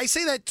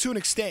that to an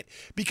extent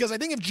because I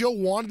think if Joe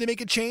wanted to make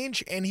a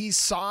change and he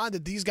saw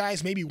that these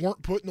guys maybe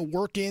weren't putting the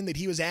work in that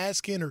he was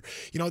asking, or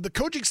the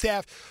coaching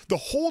staff the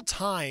whole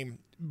time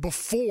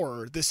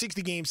before the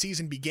 60-game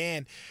season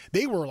began,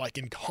 they were like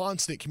in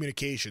constant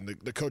communication,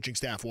 the coaching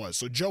staff was.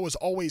 So Joe was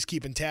always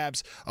keeping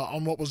tabs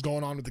on what was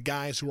going on with the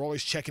guys, who were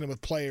always checking in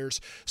with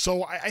players.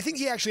 So I think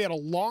he actually had a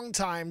long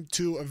time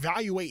to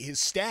evaluate his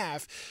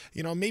staff,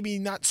 maybe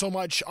not so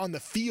much on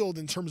the field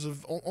in terms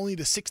of only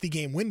the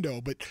 60-game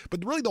window, but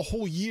really the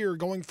whole year,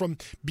 going from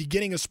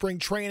beginning of spring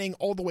training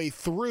all the way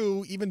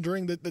through, even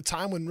during the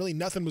time when really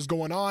nothing was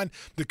going on,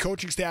 the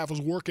coaching staff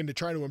was working to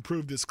try to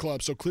improve this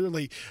club. So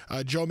clearly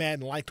Joe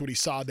Maddon liked what he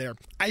saw there.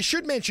 I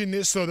should mention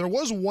this, though. There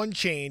was one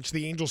change to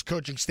the Angels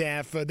coaching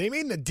staff. They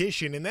made an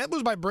addition, and that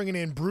was by bringing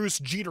in Bruce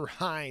Jeter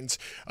Hines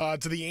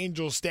to the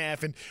Angels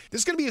staff. And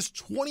this is going to be his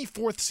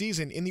 24th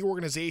season in the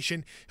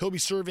organization. He'll be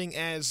serving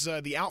as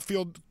the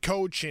outfield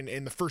coach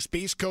and the first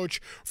base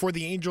coach for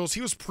the Angels.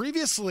 He was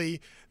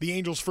previously the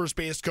Angels first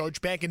base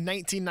coach back in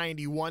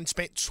 1991,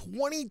 spent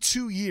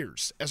 22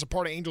 years as a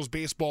part of Angels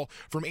baseball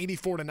from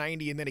 84 to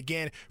 90, and then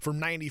again from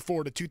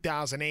 94 to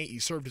 2008. He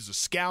served as a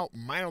scout,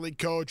 minor league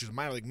coach, as a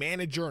minor league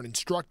manager and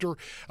instructor.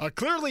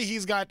 Clearly,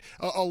 he's got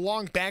a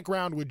long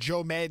background with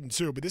Joe Maddon,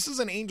 too. But this is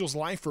an Angels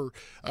lifer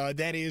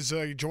that is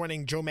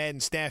joining Joe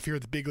Maddon's staff here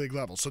at the big league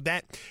level. So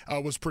that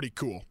was pretty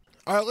cool.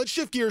 All right, let's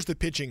shift gears to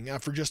pitching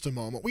for just a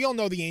moment. We all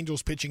know the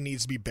Angels' pitching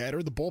needs to be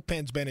better. The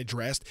bullpen's been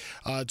addressed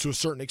to a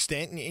certain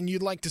extent, and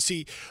you'd like to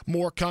see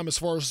more come as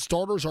far as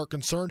starters are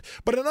concerned.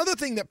 But another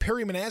thing that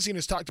Perry Minasian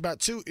has talked about,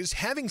 too, is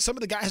having some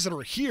of the guys that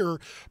are here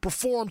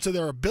perform to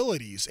their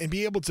abilities and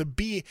be able to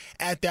be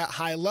at that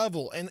high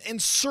level.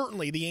 And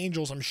certainly the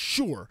Angels, I'm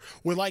sure,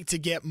 would like to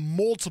get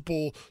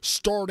multiple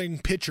starting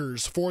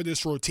pitchers for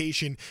this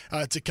rotation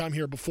to come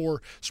here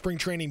before spring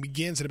training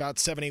begins in about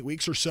 7-8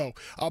 weeks or so.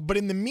 But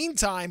in the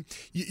meantime,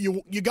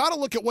 you got to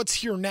look at what's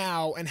here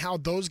now and how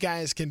those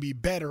guys can be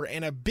better.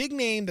 And a big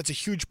name that's a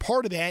huge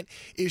part of that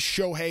is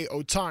Shohei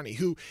Ohtani,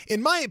 who,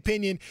 in my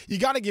opinion, you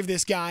got to give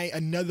this guy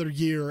another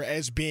year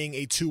as being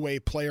a two-way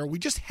player. We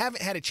just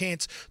haven't had a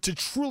chance to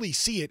truly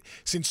see it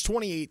since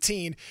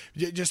 2018,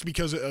 just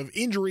because of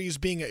injuries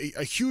being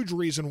a huge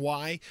reason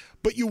why.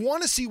 But you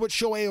want to see what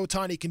Shohei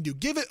Ohtani can do.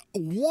 Give it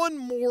one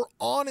more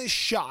honest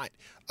shot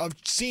of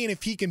seeing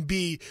if he can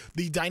be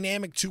the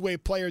dynamic two-way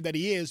player that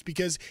he is,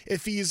 because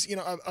if he's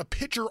a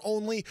pitcher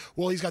only,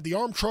 well, he's got the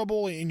arm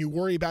trouble and you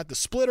worry about the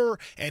splitter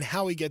and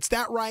how he gets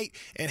that right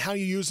and how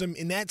you use him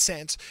in that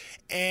sense.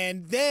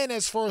 And then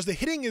as far as the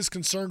hitting is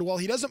concerned, well,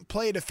 he doesn't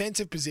play a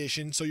defensive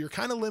position, so you're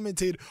kind of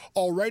limited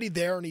already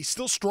there, and he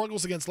still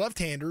struggles against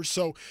left-handers.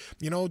 So,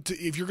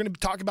 if you're going to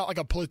talk about like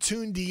a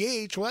platoon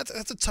DH, well,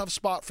 that's a tough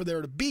spot for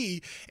there to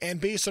be. And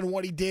based on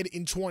what he did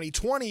in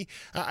 2020,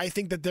 I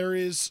think that there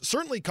is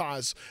certainly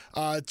cause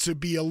to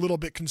be a little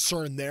bit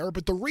concerned there.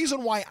 But the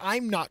reason why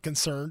I'm not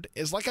concerned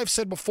is, like I've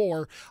said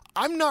before,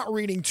 I'm not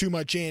reading too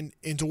much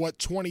into what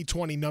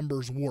 2020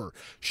 numbers were.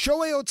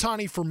 Shohei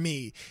Ohtani, for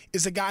me,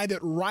 is a guy that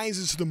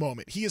rises to the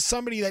moment. He is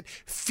somebody that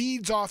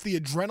feeds off the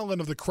adrenaline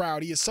of the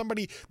crowd. He is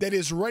somebody that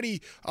is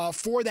ready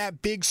for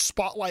that big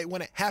spotlight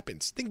when it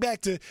happens. Think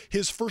back to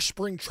his first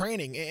spring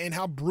training and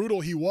how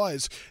brutal he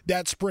was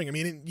that spring. I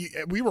mean,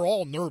 we were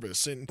all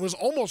nervous, and it was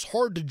almost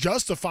hard to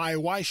justify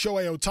why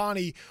Shohei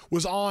Ohtani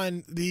was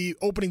on the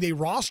opening day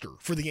roster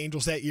for the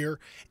Angels that year.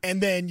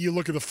 And then you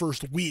look at the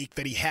first week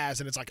that he has,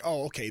 and it's like,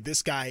 oh, okay,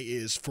 this guy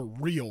is for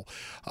real.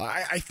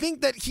 I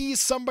think that he's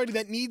somebody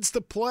that needs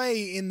to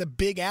play in the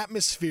big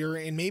atmosphere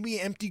and maybe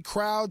empty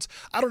crowds.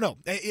 I don't know.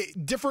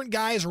 Different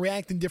guys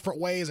react in different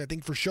ways. I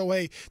think for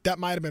Shohei, that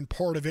might have been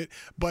part of it.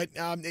 But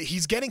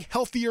he's getting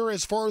healthier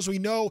as far as we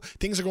know.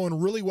 Things are going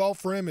really well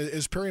for him.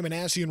 As Perry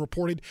Manassian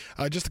reported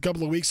just a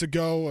couple of weeks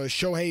ago,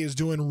 Shohei is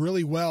doing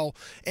really well.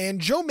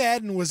 And Joe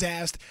Maddon was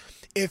asked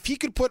if he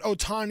could put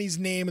Ohtani's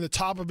name in the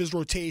top of his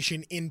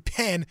rotation in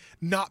pen,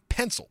 not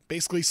pencil,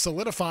 basically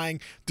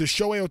solidifying, does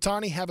Shohei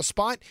Ohtani have a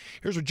spot?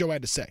 Here's what Joe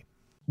had to say.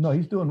 No,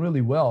 he's doing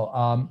really well.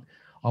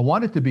 I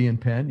want it to be in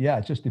pen. Yeah,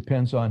 it just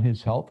depends on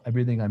his health.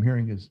 Everything I'm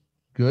hearing is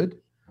good.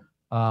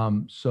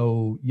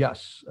 So,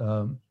 yes,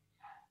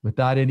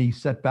 without any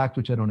setbacks,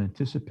 which I don't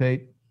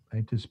anticipate, I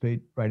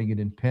anticipate writing it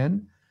in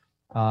pen.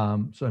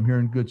 So I'm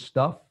hearing good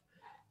stuff.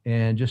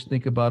 And just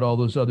think about all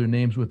those other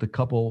names with a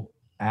couple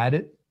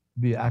added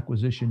via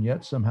acquisition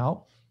yet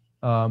somehow.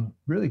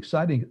 Really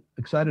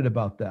excited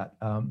about that.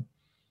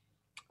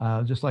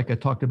 Just like I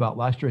talked about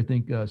last year, I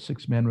think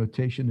six-man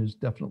rotation is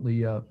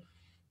definitely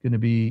going to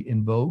be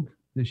in vogue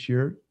this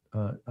year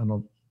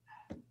among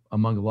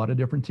a lot of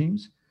different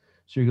teams.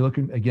 So you're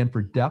looking, again,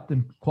 for depth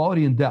and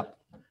quality and depth.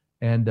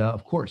 And,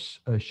 of course,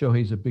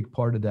 Shohei's a big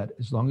part of that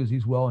as long as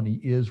he's well, and he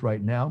is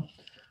right now.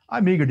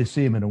 I'm eager to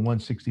see him in a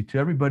 162.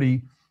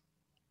 Everybody,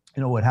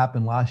 what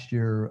happened last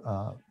year,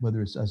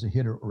 whether it's as a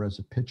hitter or as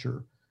a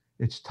pitcher,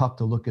 it's tough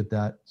to look at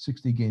that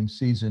 60-game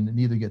season and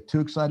either get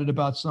too excited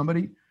about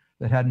somebody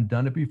that hadn't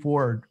done it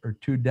before or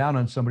too down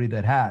on somebody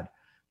that had.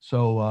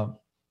 So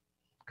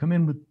come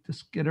in with,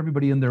 just get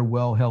everybody in there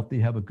well, healthy,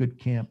 have a good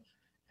camp,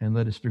 and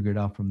let us figure it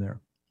out from there.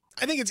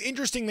 I think it's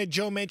interesting that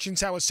Joe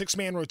mentions how a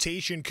six-man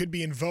rotation could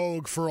be in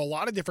vogue for a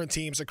lot of different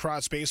teams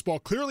across baseball.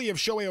 Clearly, if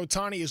Shohei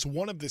Ohtani is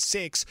one of the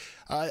six,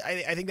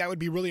 I think that would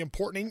be really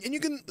important. And you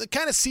can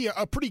kind of see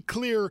a pretty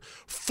clear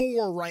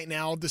four right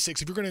now of the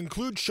six. If you're going to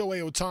include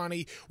Shohei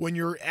Ohtani, when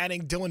you're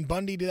adding Dylan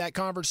Bundy to that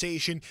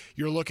conversation,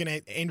 you're looking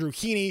at Andrew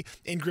Heaney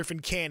and Griffin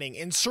Canning.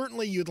 And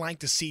certainly you'd like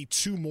to see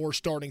two more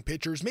starting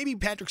pitchers. Maybe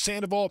Patrick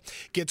Sandoval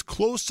gets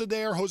close to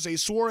there, Jose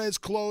Suarez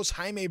close,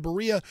 Jaime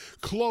Barria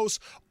close.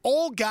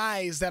 All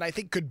guys that I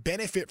think could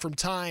benefit from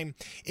time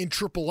in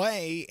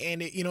AAA.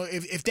 And,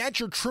 if that's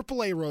your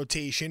AAA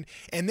rotation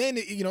and then,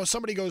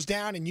 somebody goes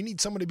down and you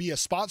need someone to be a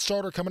spot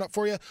starter coming up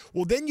for you,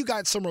 well, then you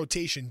got some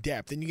rotation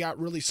depth and you got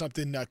really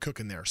something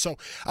cooking there. So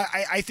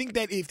I think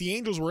that if the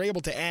Angels were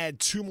able to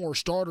add two more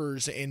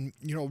starters and,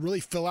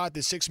 really fill out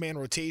this six-man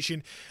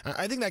rotation,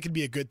 I think that could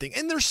be a good thing.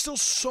 And there's still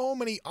so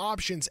many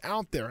options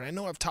out there. And I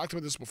know I've talked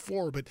about this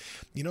before, but,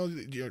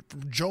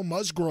 Joe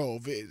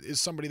Musgrove is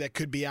somebody that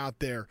could be out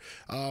there.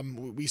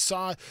 We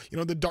saw,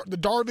 the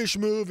Darvish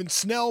move and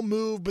Snell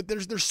move, but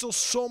there's still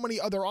so many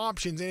other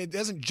options, and it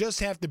doesn't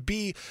just have to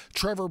be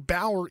Trevor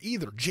Bauer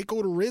either. Jake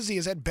Odorizzi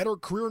has had better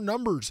career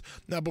numbers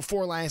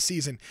before last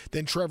season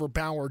than Trevor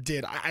Bauer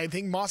did. I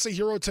think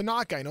Masahiro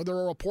Tanaka, I know there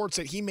are reports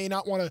that he may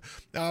not want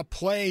to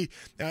play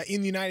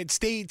in the United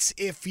States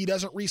if he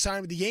doesn't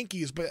re-sign with the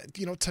Yankees, but,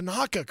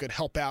 Tanaka could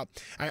help out,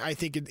 I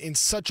think, in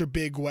such a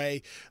big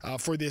way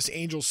for this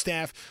Angels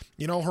staff.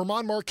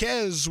 German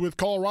Marquez with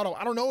Colorado,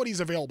 I don't know what he's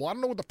available. I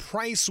don't know what the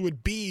price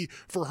would be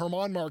for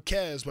German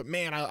Marquez, but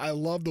man, I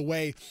love the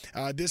way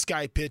this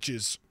guy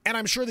pitches. And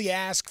I'm sure the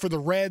ask for the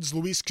Reds,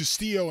 Luis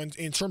Castillo,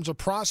 in terms of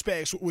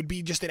prospects would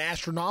be just an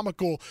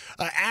astronomical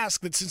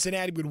ask that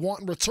Cincinnati would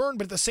want in return.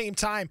 But at the same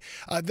time,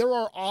 there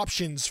are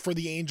options for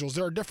the Angels.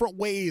 There are different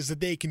ways that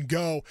they can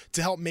go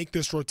to help make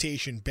this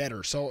rotation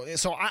better. So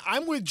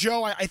I'm with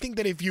Joe. I think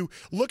that if you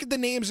look at the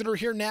names that are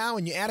here now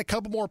and you add a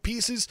couple more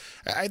pieces,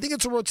 I think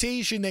it's a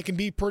rotation that can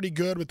be pretty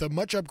good with a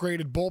much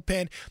upgraded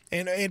bullpen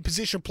and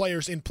position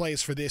players in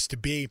place for this to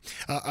be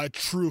a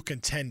true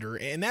contender.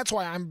 And that's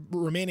why I'm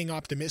remaining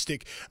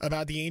optimistic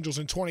about the Angels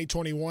in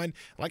 2021.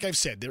 Like I've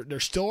said, there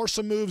still are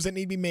some moves that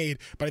need to be made,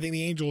 but I think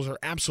the Angels are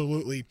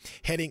absolutely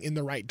heading in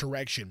the right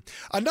direction.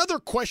 Another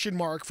question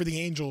mark for the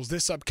Angels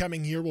this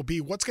upcoming year will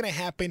be what's going to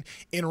happen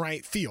in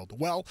right field.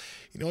 Well,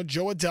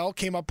 Jo Adell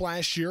came up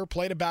last year,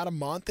 played about a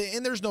month,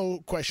 and there's no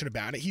question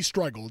about it. He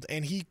struggled,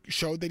 and he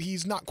showed that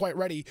he's not quite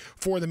ready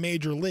for the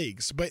major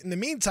leagues. But in the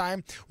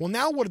meantime, well,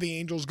 now what are the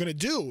Angels going to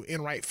do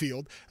in right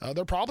field?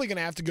 They're probably going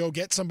to have to go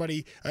get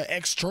somebody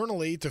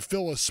externally to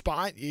fill a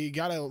spot. You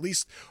got to at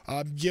least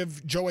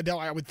give Jo Adell,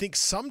 I would think,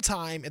 some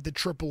time at the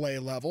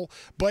AAA level.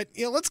 But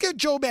let's get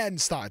Joe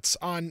Maddon's thoughts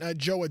on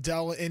Jo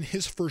Adell in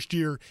his first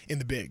year in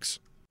the bigs.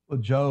 Well,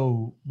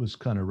 Joe was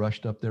kind of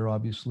rushed up there,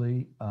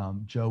 obviously.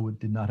 Joe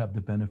did not have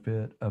the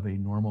benefit of a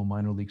normal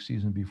minor league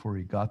season before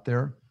he got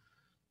there.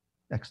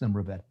 X number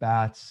of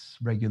at-bats,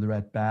 regular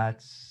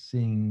at-bats,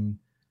 seeing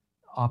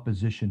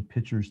opposition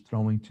pitchers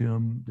throwing to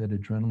him, that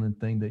adrenaline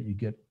thing that you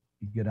get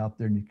out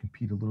there and you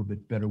compete a little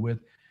bit better with.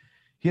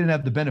 He didn't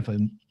have the benefit.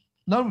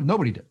 No,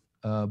 nobody did,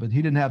 but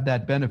he didn't have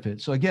that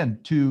benefit. So again,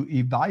 to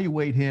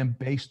evaluate him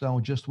based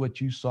on just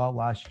what you saw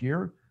last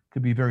year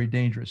could be very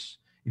dangerous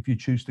if you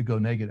choose to go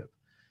negative.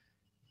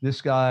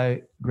 This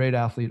guy, great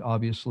athlete,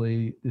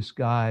 obviously. This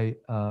guy,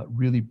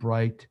 really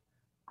bright,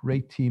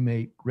 great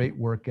teammate, great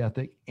work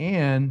ethic,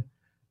 and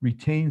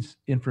retains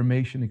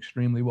information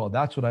extremely well.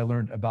 That's what I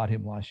learned about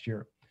him last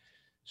year.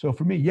 So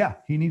for me, yeah,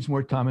 he needs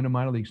more time in the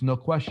minor leagues, no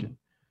question.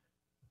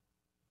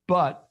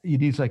 But he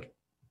needs,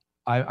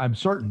 I'm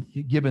certain,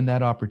 given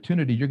that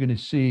opportunity, you're going to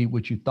see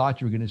what you thought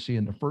you were going to see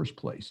in the first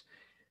place.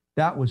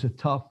 That was a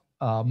tough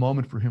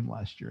moment for him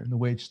last year. And the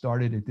way it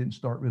started, it didn't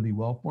start really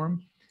well for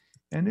him.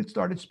 And it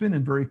started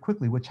spinning very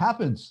quickly, which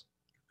happens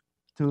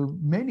to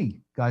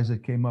many guys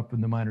that came up from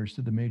the minors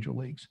to the major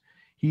leagues.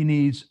 He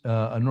needs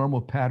a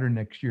normal pattern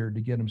next year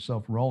to get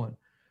himself rolling.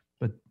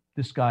 But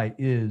this guy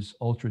is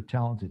ultra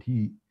talented.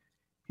 He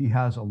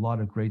has a lot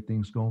of great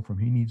things going for him.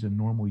 He needs a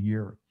normal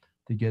year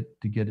to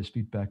get his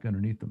feet back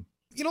underneath him.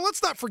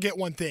 Let's not forget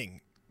one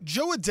thing.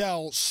 Jo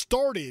Adell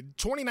started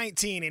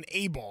 2019 in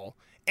A-ball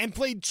and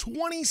played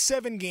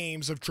 27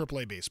 games of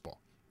AAA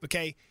baseball.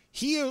 Okay?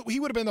 He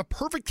would have been the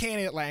perfect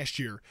candidate last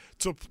year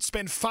to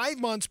spend 5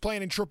 months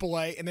playing in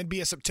AAA and then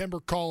be a September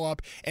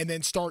call-up and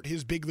then start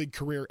his big league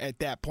career at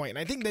that point. And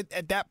I think that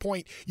at that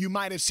point, you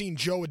might have seen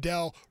Jo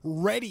Adell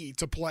ready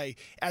to play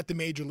at the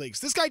major leagues.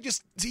 This guy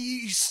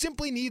he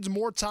simply needs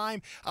more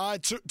time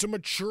to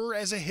mature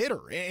as a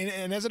hitter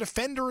and as a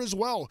defender as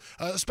well,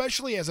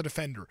 especially as a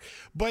defender.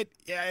 But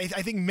I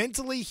think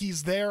mentally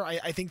he's there.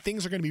 I think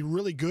things are going to be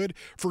really good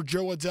for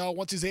Jo Adell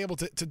once he's able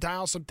to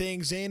dial some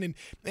things in. And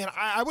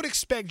I would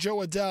expect Jo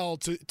Adell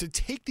to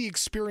take the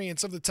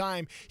experience of the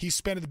time he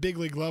spent at the big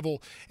league level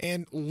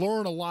and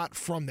learn a lot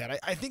from that.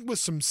 I think with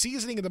some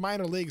seasoning in the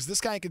minor leagues, this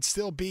guy could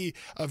still be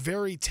a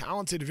very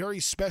talented,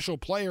 very special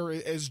player,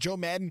 as Joe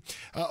Maddon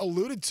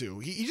alluded to.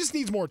 He just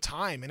needs more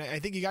time, and I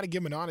think you got to give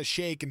him an honest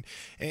shake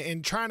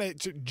and trying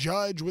to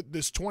judge what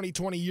this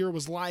 2020 year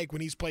was like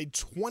when he's played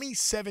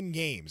 27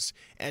 games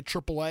at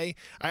AAA.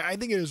 I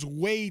think it is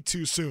way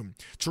too soon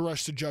to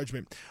rush to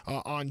judgment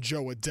on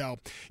Jo Adell.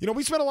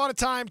 We spent a lot of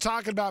time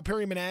talking about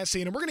Perry Minasian,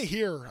 and we're going to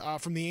hear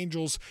from the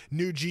Angels'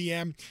 new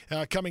GM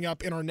coming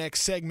up in our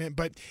next segment.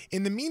 But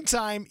in the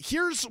meantime,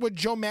 here's what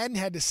Joe Maddon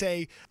had to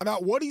say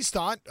about what he's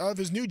thought of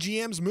his new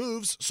GM's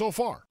moves so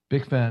far.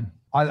 Big fan.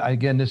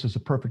 Again, this is a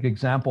perfect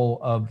example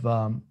of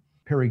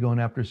Perry going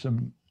after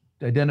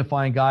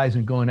identifying guys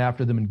and going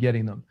after them and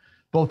getting them.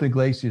 Both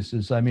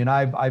Iglesias.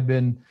 I've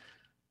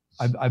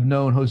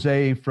known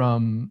Jose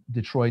from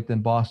Detroit,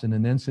 then Boston,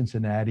 and then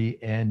Cincinnati,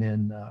 and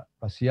then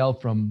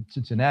Raciel from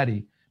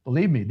Cincinnati.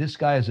 Believe me, this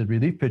guy is a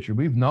relief pitcher.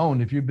 We've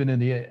known, if you've been in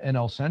the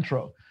NL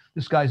Centro,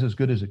 this guy's as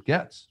good as it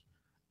gets.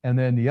 And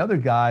then the other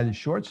guy, the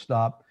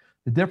shortstop,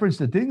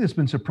 the thing that's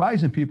been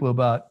surprising people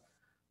about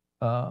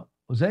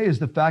Jose is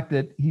the fact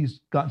that he's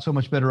gotten so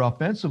much better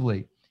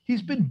offensively.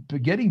 He's been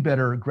getting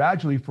better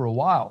gradually for a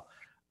while.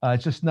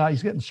 It's just now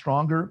he's getting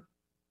stronger,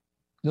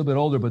 a little bit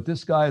older, but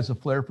this guy has a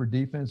flair for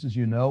defense, as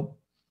you know.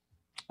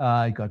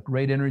 He got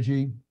great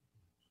energy.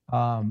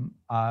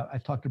 I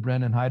talked to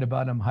Brendan Hyde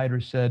about him.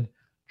 Hyder said,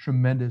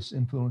 tremendous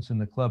influence in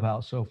the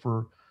clubhouse. So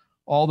for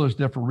all those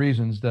different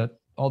reasons, that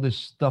all this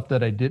stuff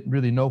that I didn't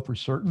really know for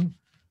certain,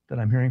 that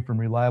I'm hearing from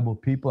reliable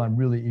people, I'm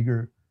really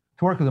eager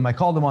to work with them. I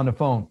called them on the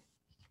phone.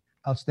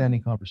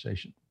 Outstanding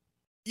conversation.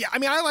 Yeah, I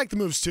mean, I like the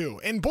moves too,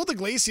 and both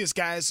Iglesias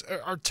guys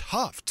are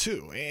tough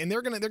too, and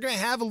they're gonna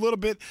have a little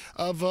bit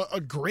of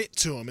a grit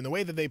to them in the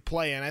way that they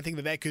play, and I think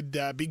that could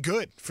be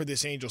good for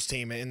this Angels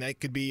team, and that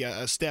could be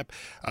a step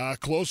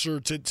closer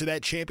to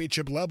that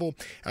championship level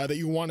that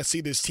you want to see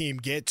this team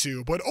get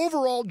to. But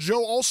overall,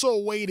 Joe also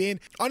weighed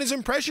in on his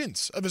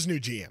impressions of his new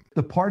GM.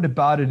 The part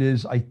about it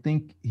is, I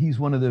think he's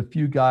one of the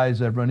few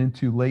guys I've run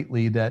into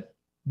lately that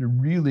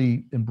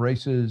really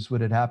embraces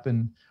what had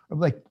happened, or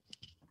like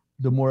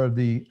the more of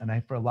the, and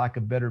for lack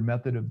of a better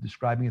method of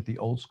describing it, the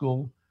old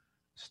school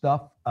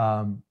stuff.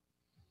 I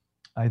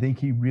think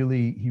he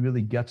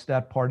really gets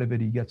that part of it.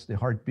 He gets the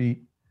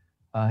heartbeat.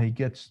 He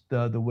gets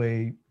the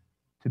way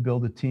to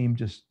build a team,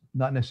 just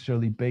not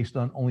necessarily based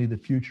on only the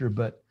future,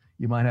 but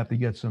you might have to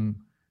get some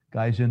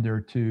guys in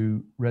there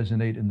to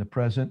resonate in the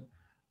present.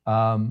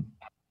 I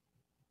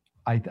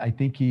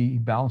think he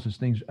balances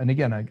things. And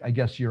again, I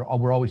guess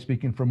we're always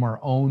speaking from our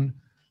own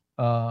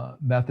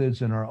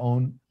methods and our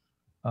own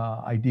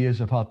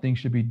ideas of how things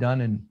should be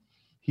done, and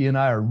he and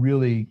I are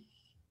really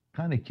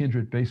kind of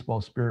kindred baseball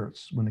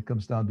spirits when it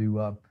comes down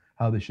to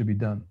how they should be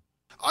done.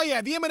 Oh,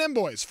 yeah, the M&M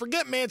boys.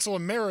 Forget Mansell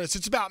and Maris.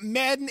 It's about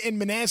Madden and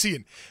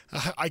Manassian.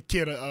 I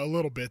kid a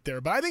little bit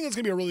there, but I think it's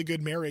going to be a really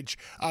good marriage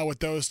with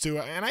those two.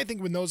 And I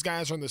think when those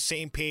guys are on the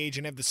same page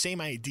and have the same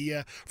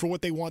idea for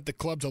what they want the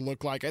club to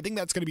look like, I think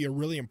that's going to be a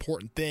really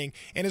important thing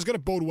and is going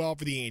to bode well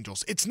for the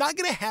Angels. It's not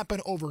going to happen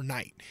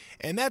overnight,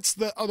 and that's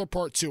the other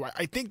part, too.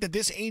 I think that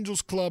this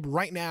Angels club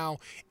right now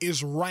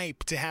is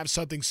ripe to have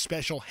something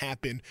special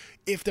happen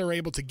if they're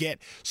able to get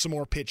some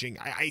more pitching.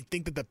 I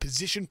think that the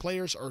position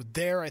players are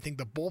there. I think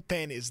the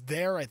bullpen is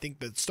there. I think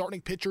the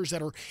starting pitchers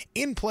that are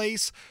in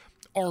place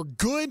are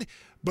good,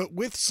 but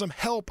with some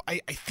help, I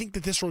think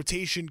that this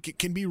rotation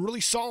can be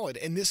really solid,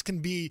 and this can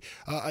be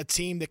a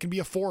team that can be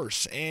a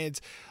force. And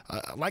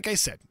like I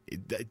said,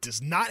 it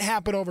does not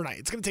happen overnight.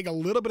 It's going to take a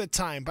little bit of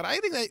time, but I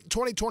think that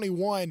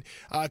 2021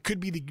 could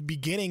be the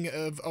beginning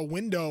of a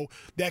window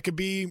that could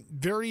be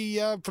very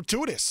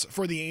fortuitous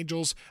for the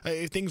Angels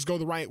if things go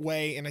the right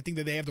way, and I think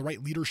that they have the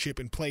right leadership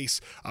in place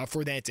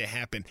for that to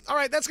happen. All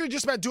right, that's going to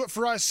just about do it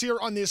for us here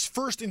on this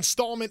first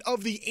installment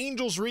of the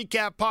Angels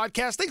Recap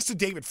Podcast. Thanks to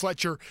David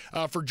Fletcher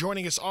for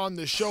joining us on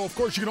the show. Of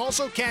course, you can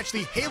also catch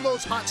the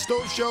Halos Hot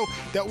Stove Show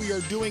that we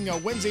are doing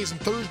Wednesdays and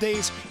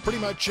Thursdays pretty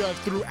much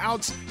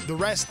throughout the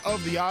rest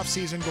of the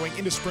offseason going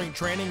into spring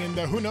training, and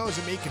who knows,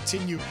 it may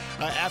continue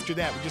after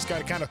that. We just got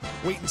to kind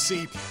of wait and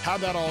see how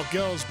that all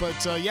goes.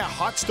 But yeah,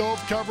 Hot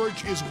Stove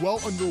coverage is well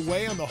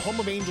underway on the home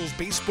of Angels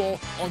baseball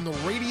on the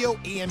radio,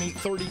 AM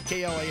 830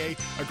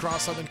 KLAA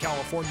across Southern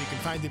California. You can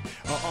find it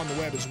on the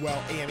web as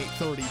well,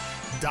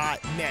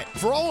 am830.net.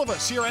 For all of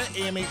us here at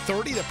AM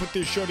 830 that put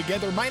this show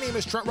together, my name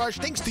is Trent Rush.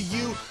 Thanks to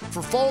you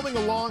for following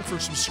along, for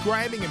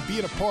subscribing, and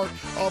being a part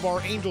of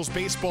our Angels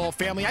baseball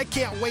family. I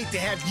can't wait to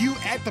have you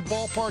at the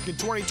ballpark in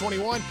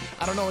 2021.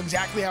 I don't know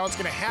exactly how it's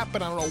going to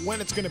happen. I don't know when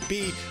it's going to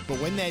be, but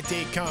when that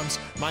day comes,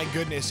 my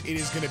goodness, it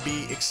is going to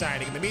be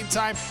exciting. In the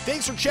meantime,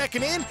 thanks for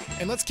checking in,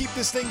 and let's keep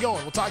this thing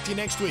going. We'll talk to you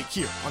next week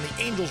here on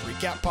the Angels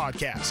Recap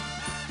Podcast.